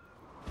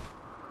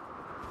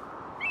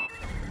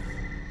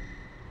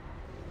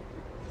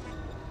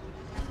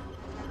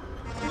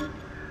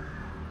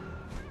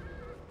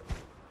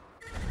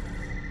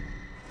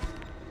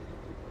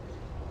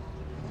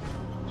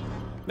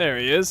 There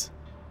he is.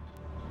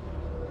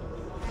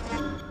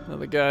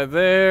 Another guy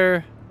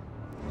there.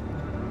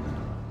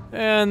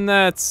 And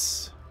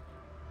that's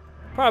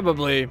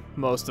probably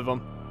most of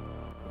them.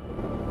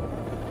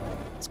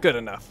 It's good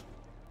enough.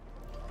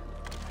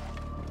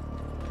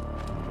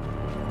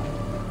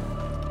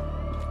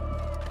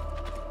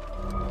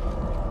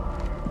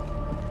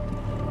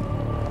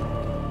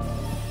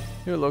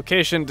 New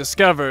location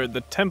discovered,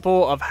 the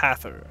Temple of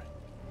Hathor.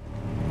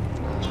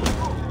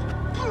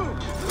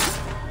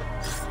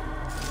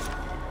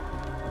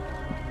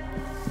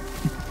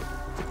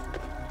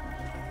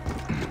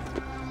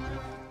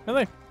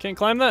 Really? Can't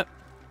climb that?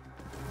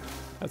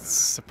 That's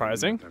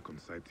surprising.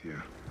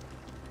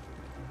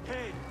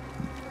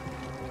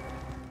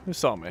 Who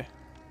saw me?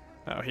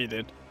 Oh, he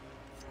did.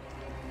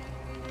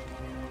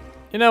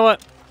 You know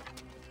what?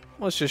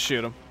 Let's just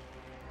shoot him.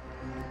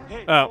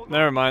 Oh,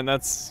 never mind.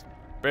 That's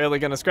barely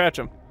gonna scratch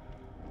him.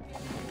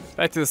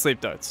 Back to the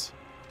sleep darts.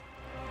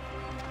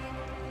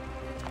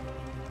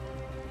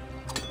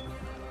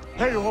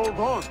 Hey, hold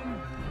on.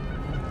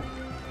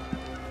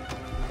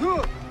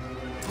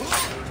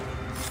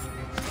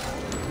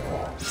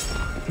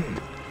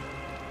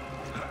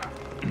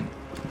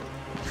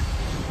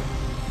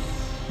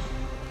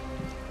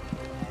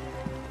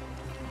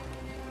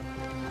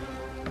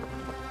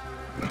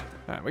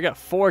 Alright, we got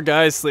 4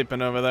 guys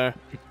sleeping over there.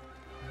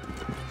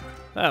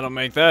 That'll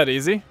make that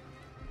easy.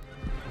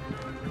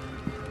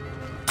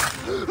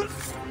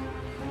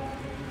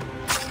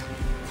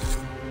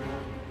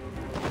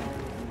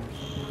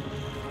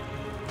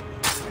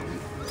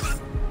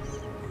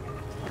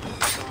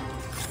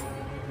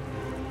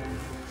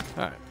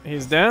 Alright,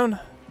 he's down.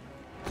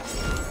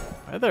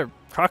 Why are there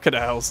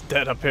crocodiles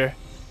dead up here?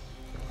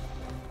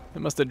 They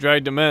must have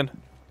dragged him in.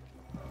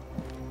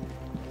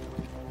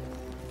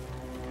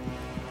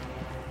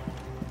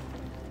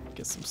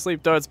 Get some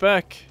sleep darts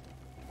back.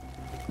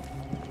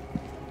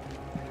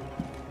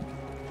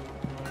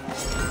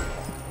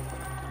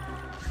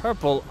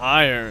 Purple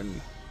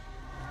iron.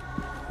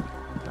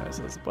 Alright,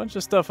 so there's a bunch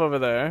of stuff over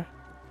there.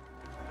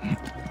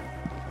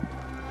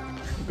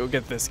 Go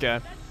get this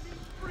guy.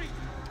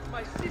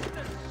 My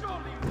sisters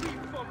surely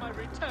weep for my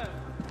return.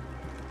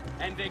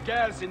 And the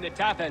girls in the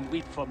tavern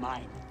weep for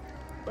mine.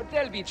 But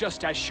they'll be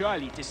just as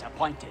surely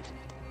disappointed.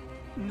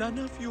 None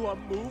of you are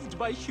moved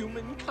by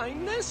human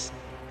kindness?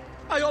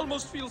 I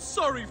almost feel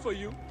sorry for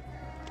you.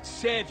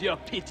 Save your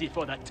pity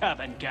for the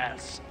tavern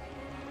girls.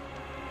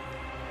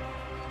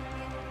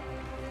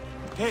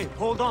 Hey,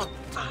 hold on.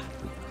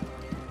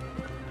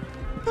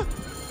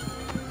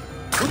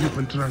 You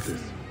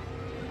Pantratis.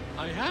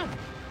 I am.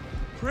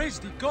 Praise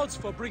the gods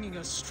for bringing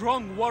a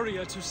strong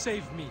warrior to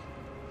save me.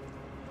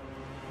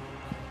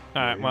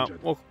 Alright,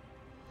 well,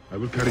 I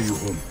will carry you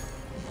home.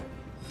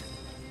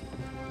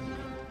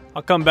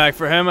 I'll come back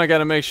for him. I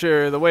gotta make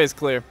sure the way's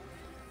clear.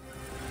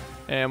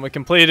 And we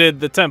completed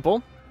the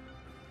temple.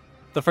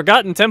 The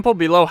Forgotten Temple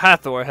below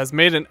Hathor has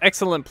made an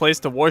excellent place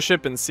to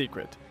worship in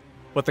secret.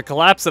 With the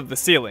collapse of the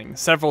ceiling,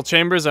 several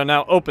chambers are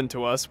now open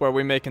to us where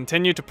we may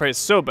continue to praise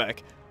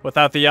Sobek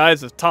without the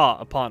eyes of Ta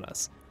upon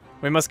us.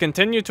 We must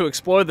continue to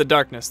explore the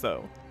darkness,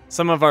 though.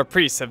 Some of our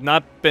priests have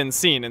not been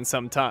seen in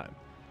some time.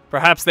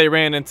 Perhaps they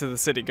ran into the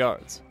city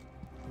guards.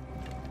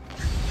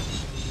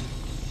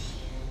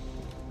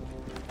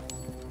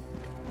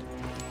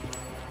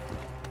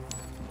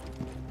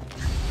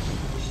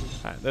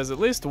 Alright, there's at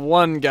least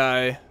one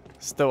guy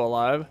still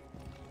alive.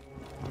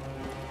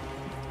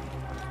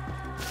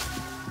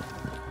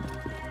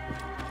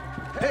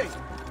 Hey!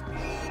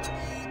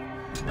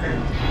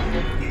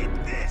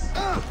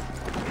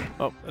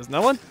 Oh, there's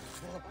no one?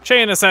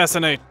 Chain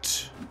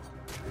assassinate!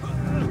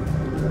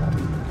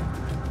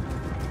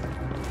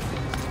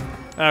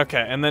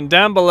 Okay, and then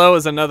down below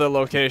is another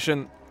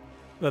location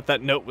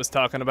that note was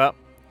talking about.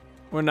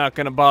 We're not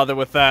gonna bother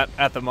with that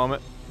at the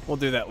moment. We'll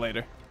do that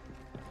later.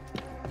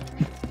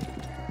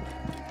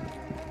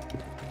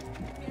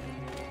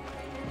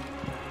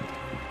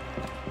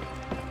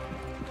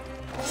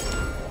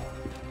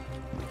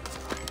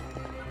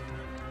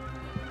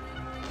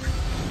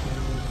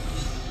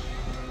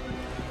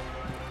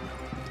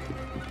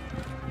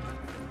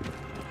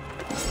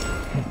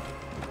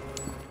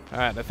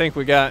 Alright, I think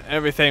we got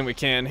everything we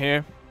can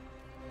here.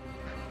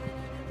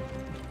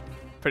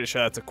 Pretty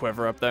sure that's a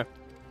quiver up there.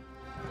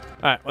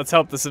 Alright, let's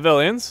help the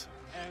civilians.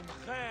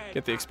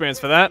 Get the experience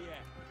for that.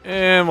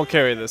 And we'll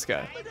carry this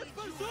guy.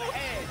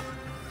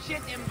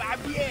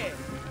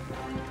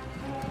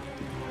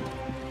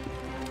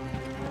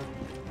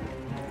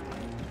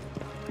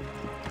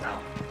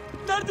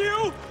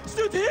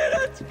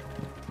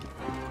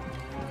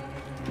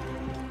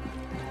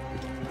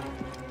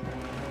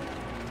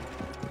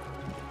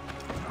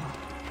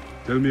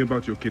 Tell me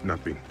about your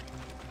kidnapping.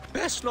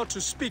 Best not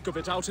to speak of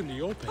it out in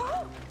the open.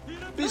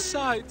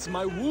 Besides,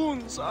 my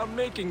wounds are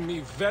making me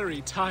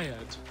very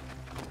tired.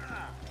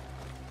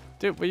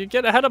 Dude, will you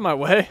get ahead of my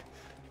way?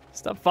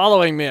 Stop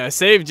following me. I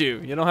saved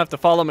you. You don't have to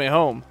follow me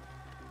home.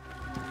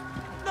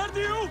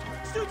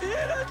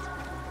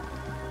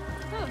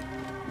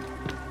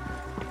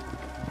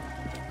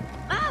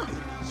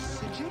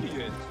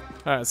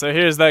 Alright, so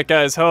here's that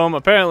guy's home.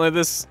 Apparently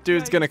this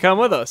dude's gonna come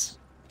with us.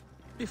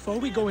 Before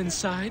we go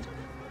inside,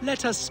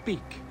 let us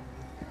speak.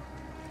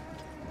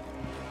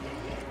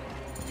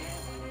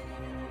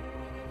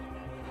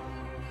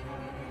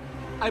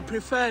 I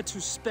prefer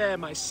to spare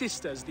my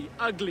sisters the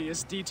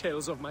ugliest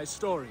details of my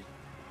story.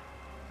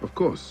 Of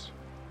course.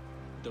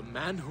 The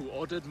man who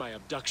ordered my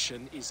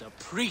abduction is a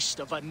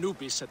priest of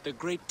Anubis at the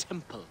Great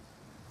Temple.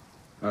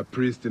 A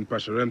priest in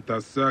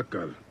Pasharemta's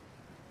circle.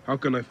 How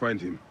can I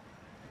find him?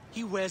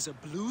 He wears a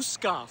blue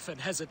scarf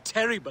and has a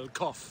terrible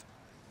cough.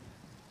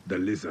 The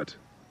lizard.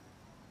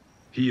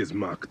 He is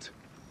marked.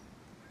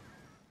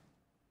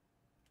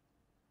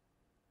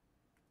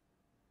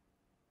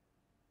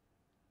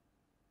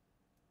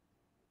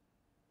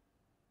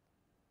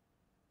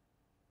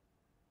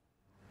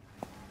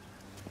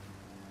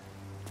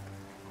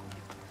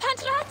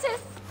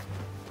 Pantratis!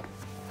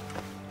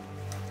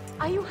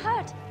 Are you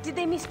hurt? Did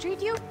they mistreat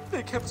you?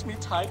 They kept me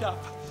tied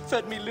up,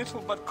 fed me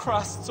little but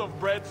crusts of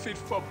bread fit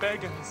for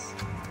beggars.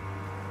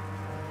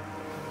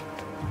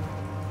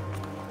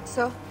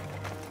 So?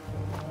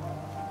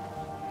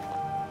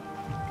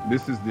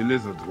 This is the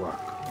lizard's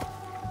work.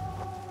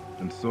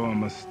 And so I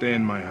must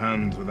stain my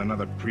hands with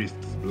another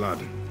priest's blood.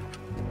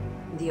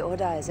 The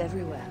Order is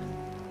everywhere.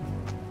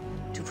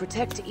 To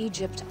protect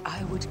Egypt,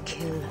 I would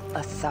kill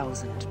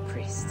 1,000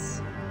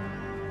 priests.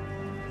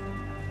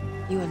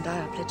 You and I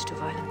are pledged to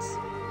violence.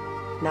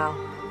 Now.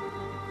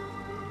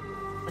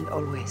 And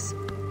always.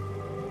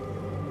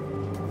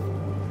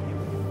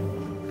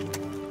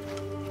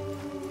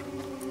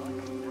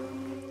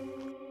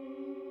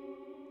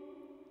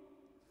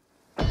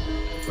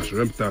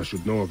 Pasharemta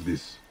should know of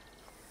this.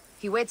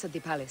 He waits at the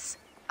palace.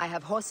 I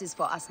have horses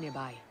for us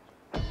nearby.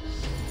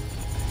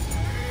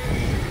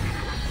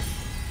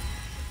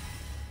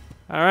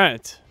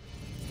 Alright.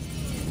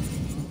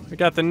 We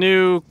got the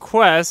new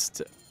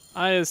quest.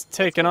 Aya's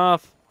taken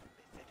off.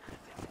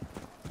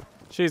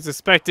 She's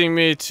expecting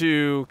me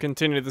to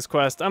continue this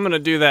quest. I'm gonna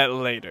do that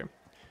later.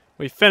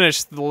 We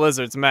finished the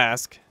lizard's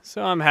mask,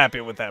 so I'm happy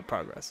with that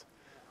progress.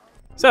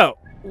 So,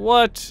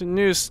 what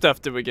new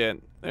stuff did we get?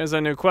 There's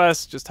our new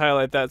quest. Just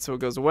highlight that so it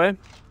goes away.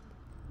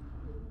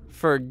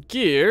 For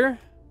gear,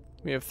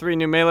 we have 3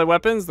 new melee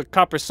weapons. The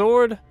copper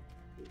sword.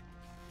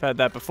 I've had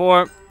that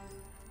before.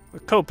 The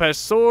Kopesh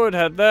sword,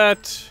 had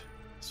that.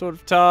 Sword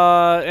of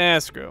Ta,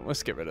 screw it.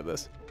 Let's get rid of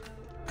this.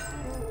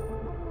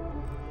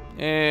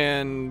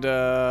 And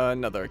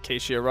another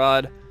acacia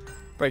rod.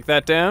 Break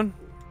that down.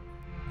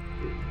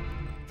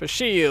 For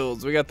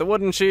shields, we got the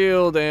wooden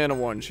shield and a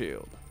worn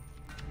shield.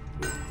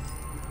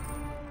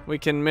 We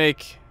can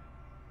make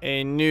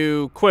a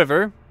new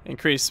quiver.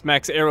 Increase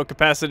max arrow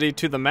capacity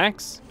to the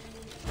max.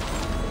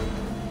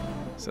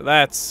 So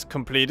that's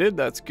completed.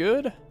 That's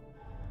good.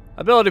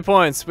 Ability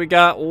points, we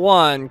got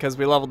 1 because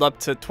we leveled up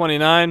to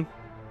 29,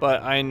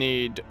 but I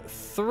need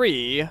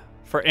 3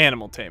 for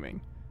animal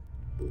taming.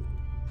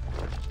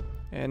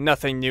 And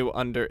nothing new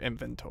under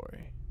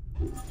inventory.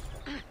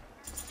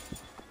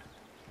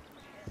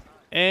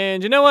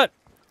 And you know what?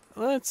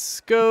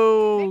 Let's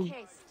go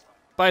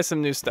buy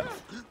some new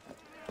stuff.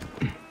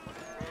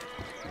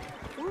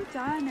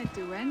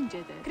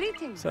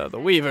 So the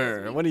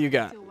Weaver, what do you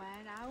got?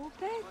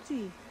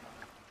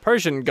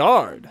 Persian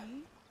Guard.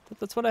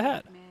 That's what I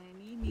had.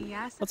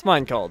 What's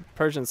mine called?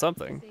 Persian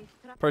something.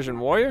 Persian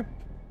Warrior?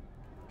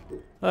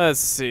 Let's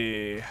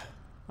see.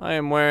 I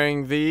am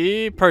wearing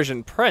the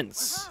Persian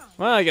Prince.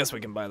 Well, I guess we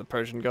can buy the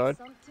Persian Guard.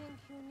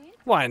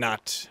 Why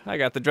not? I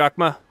got the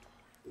drachma.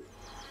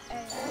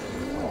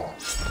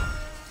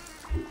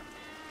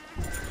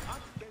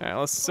 Alright,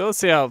 let's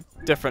see how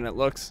different it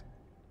looks.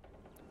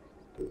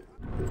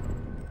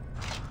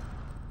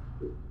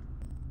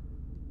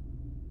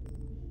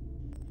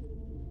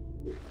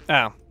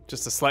 Oh,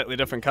 just a slightly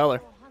different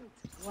color.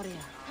 A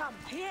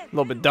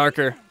little bit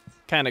darker,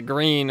 kind of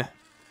green.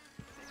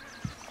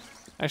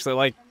 Actually,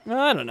 like,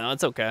 I don't know,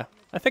 it's okay.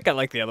 I think I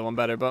like the other one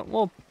better, but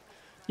we'll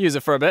use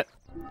it for a bit.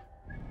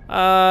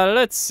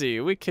 Let's see,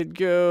 we could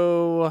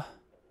go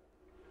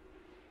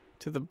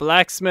to the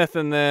blacksmith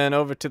and then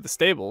over to the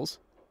stables.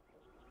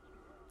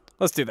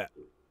 Let's do that.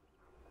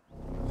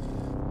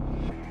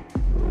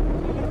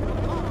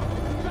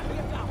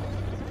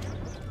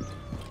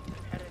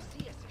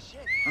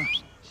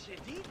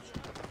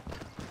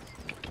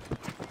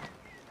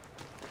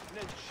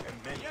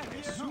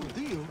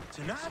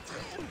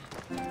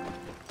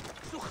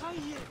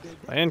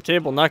 LAN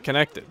cable not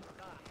connected.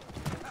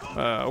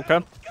 Okay.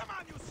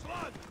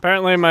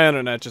 Apparently my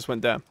internet just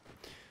went down.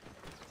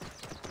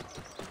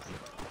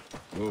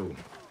 Whoa.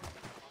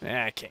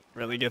 Yeah, I can't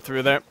really get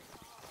through there.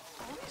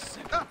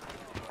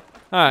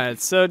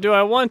 Alright, so do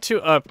I want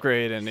to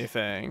upgrade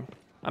anything?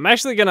 I'm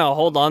actually gonna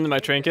hold on to my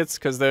trinkets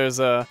because there's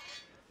a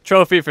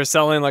trophy for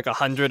selling like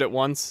 100 at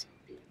once.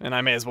 And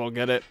I may as well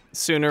get it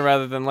sooner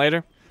rather than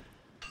later.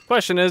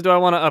 Question is, do I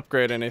want to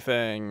upgrade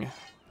anything?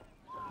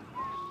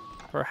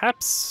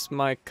 Perhaps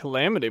my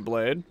Calamity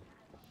Blade.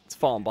 It's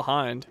fallen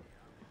behind.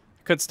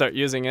 Could start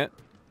using it.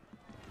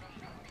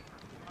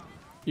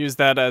 Use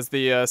that as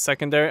the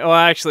secondary. Oh,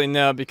 actually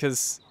no,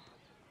 because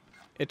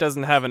it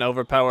doesn't have an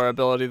overpower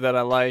ability that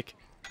I like.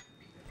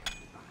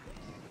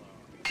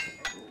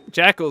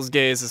 Jackal's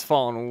Gaze has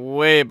fallen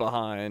way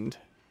behind.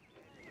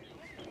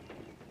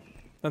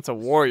 That's a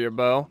warrior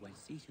bow.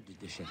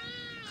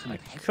 I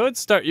could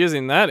start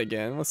using that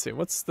again. Let's see,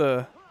 what's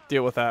the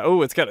deal with that?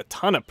 Oh, it's got a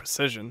ton of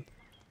precision.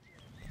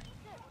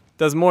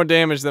 Does more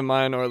damage than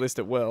mine, or at least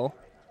it will.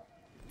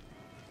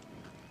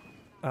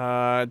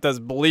 It does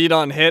bleed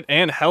on hit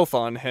and health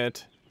on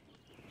hit.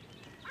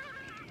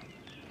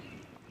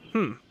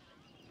 Oh,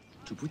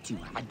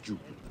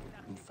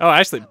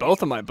 actually,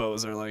 both of my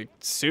bows are like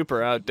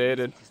super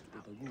outdated.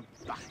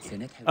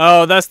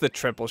 Oh, that's the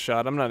triple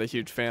shot. I'm not a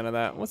huge fan of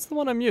that. What's the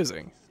one I'm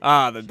using?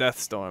 Ah, the Death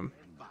Storm.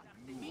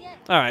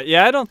 Alright,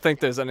 yeah, I don't think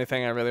there's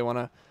anything I really want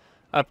to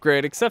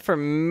upgrade, except for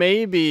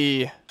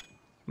maybe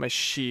my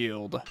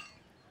shield.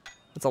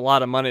 That's a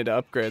lot of money to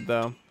upgrade,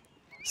 though.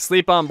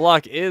 Sleep on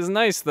block is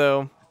nice,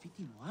 though.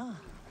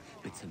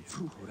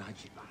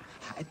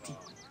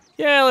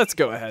 Yeah, let's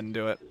go ahead and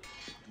do it.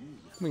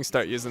 We can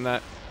start using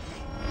that.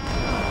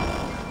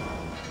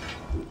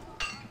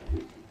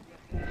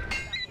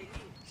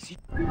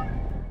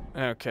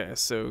 Okay,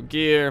 so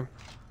gear.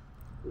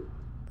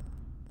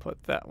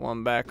 Put that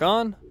one back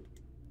on.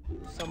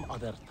 Some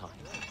other time.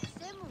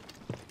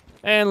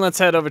 And let's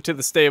head over to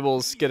the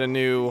stables, get a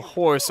new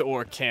horse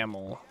or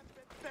camel.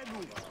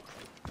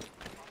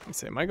 Let's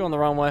see, am I going the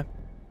wrong way?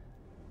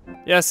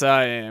 Yes,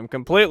 I am.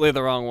 Completely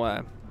the wrong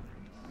way.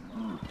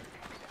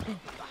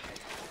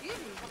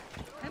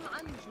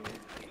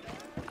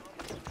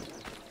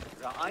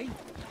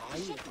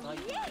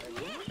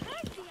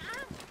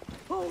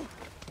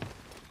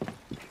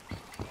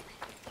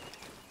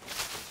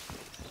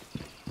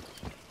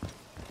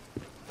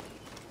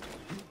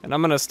 And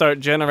I'm going to start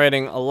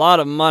generating a lot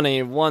of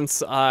money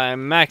once I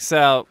max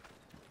out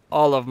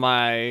all of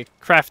my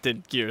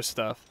crafted gear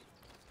stuff.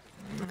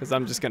 Because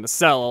I'm just going to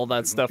sell all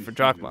that stuff for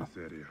drachma.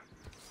 They're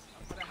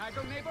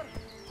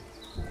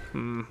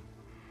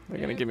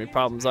going to give me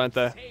problems, aren't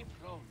they?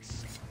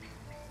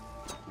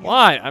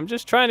 Why? I'm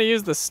just trying to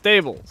use the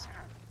stables.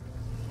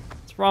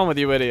 What's wrong with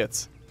you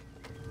idiots?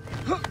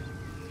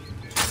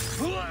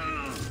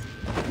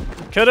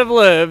 Could have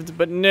lived,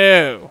 but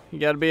no. You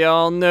got to be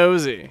all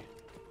nosy.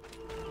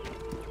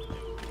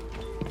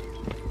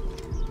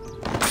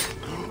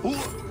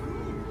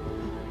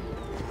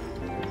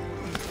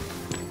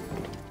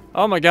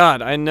 Oh my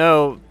god, I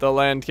know the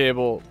land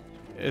cable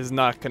is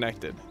not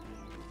connected.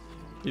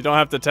 You don't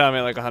have to tell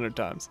me like 100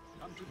 times.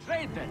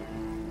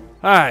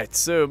 Alright,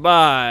 so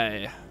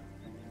bye.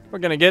 We're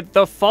gonna get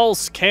the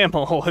false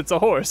camel. It's a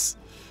horse.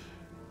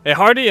 A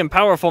hardy and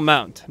powerful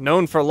mount,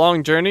 known for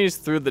long journeys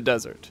through the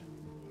desert.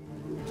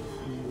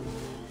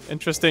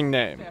 Interesting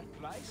name.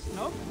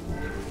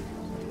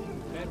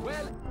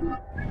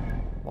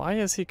 Why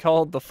is he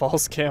called the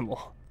false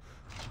camel?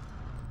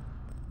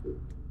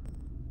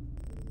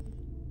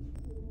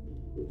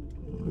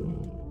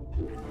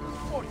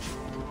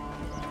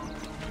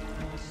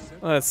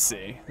 Let's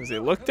see. Does he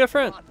look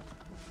different?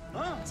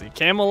 Is he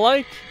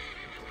camel-like?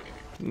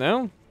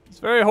 No? He's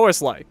very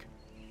horse-like.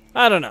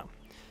 I don't know.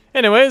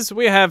 Anyways,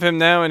 we have him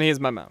now, and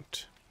he's my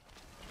mount.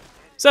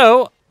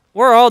 So,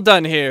 we're all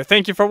done here.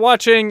 Thank you for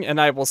watching,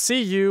 and I will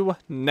see you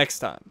next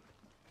time.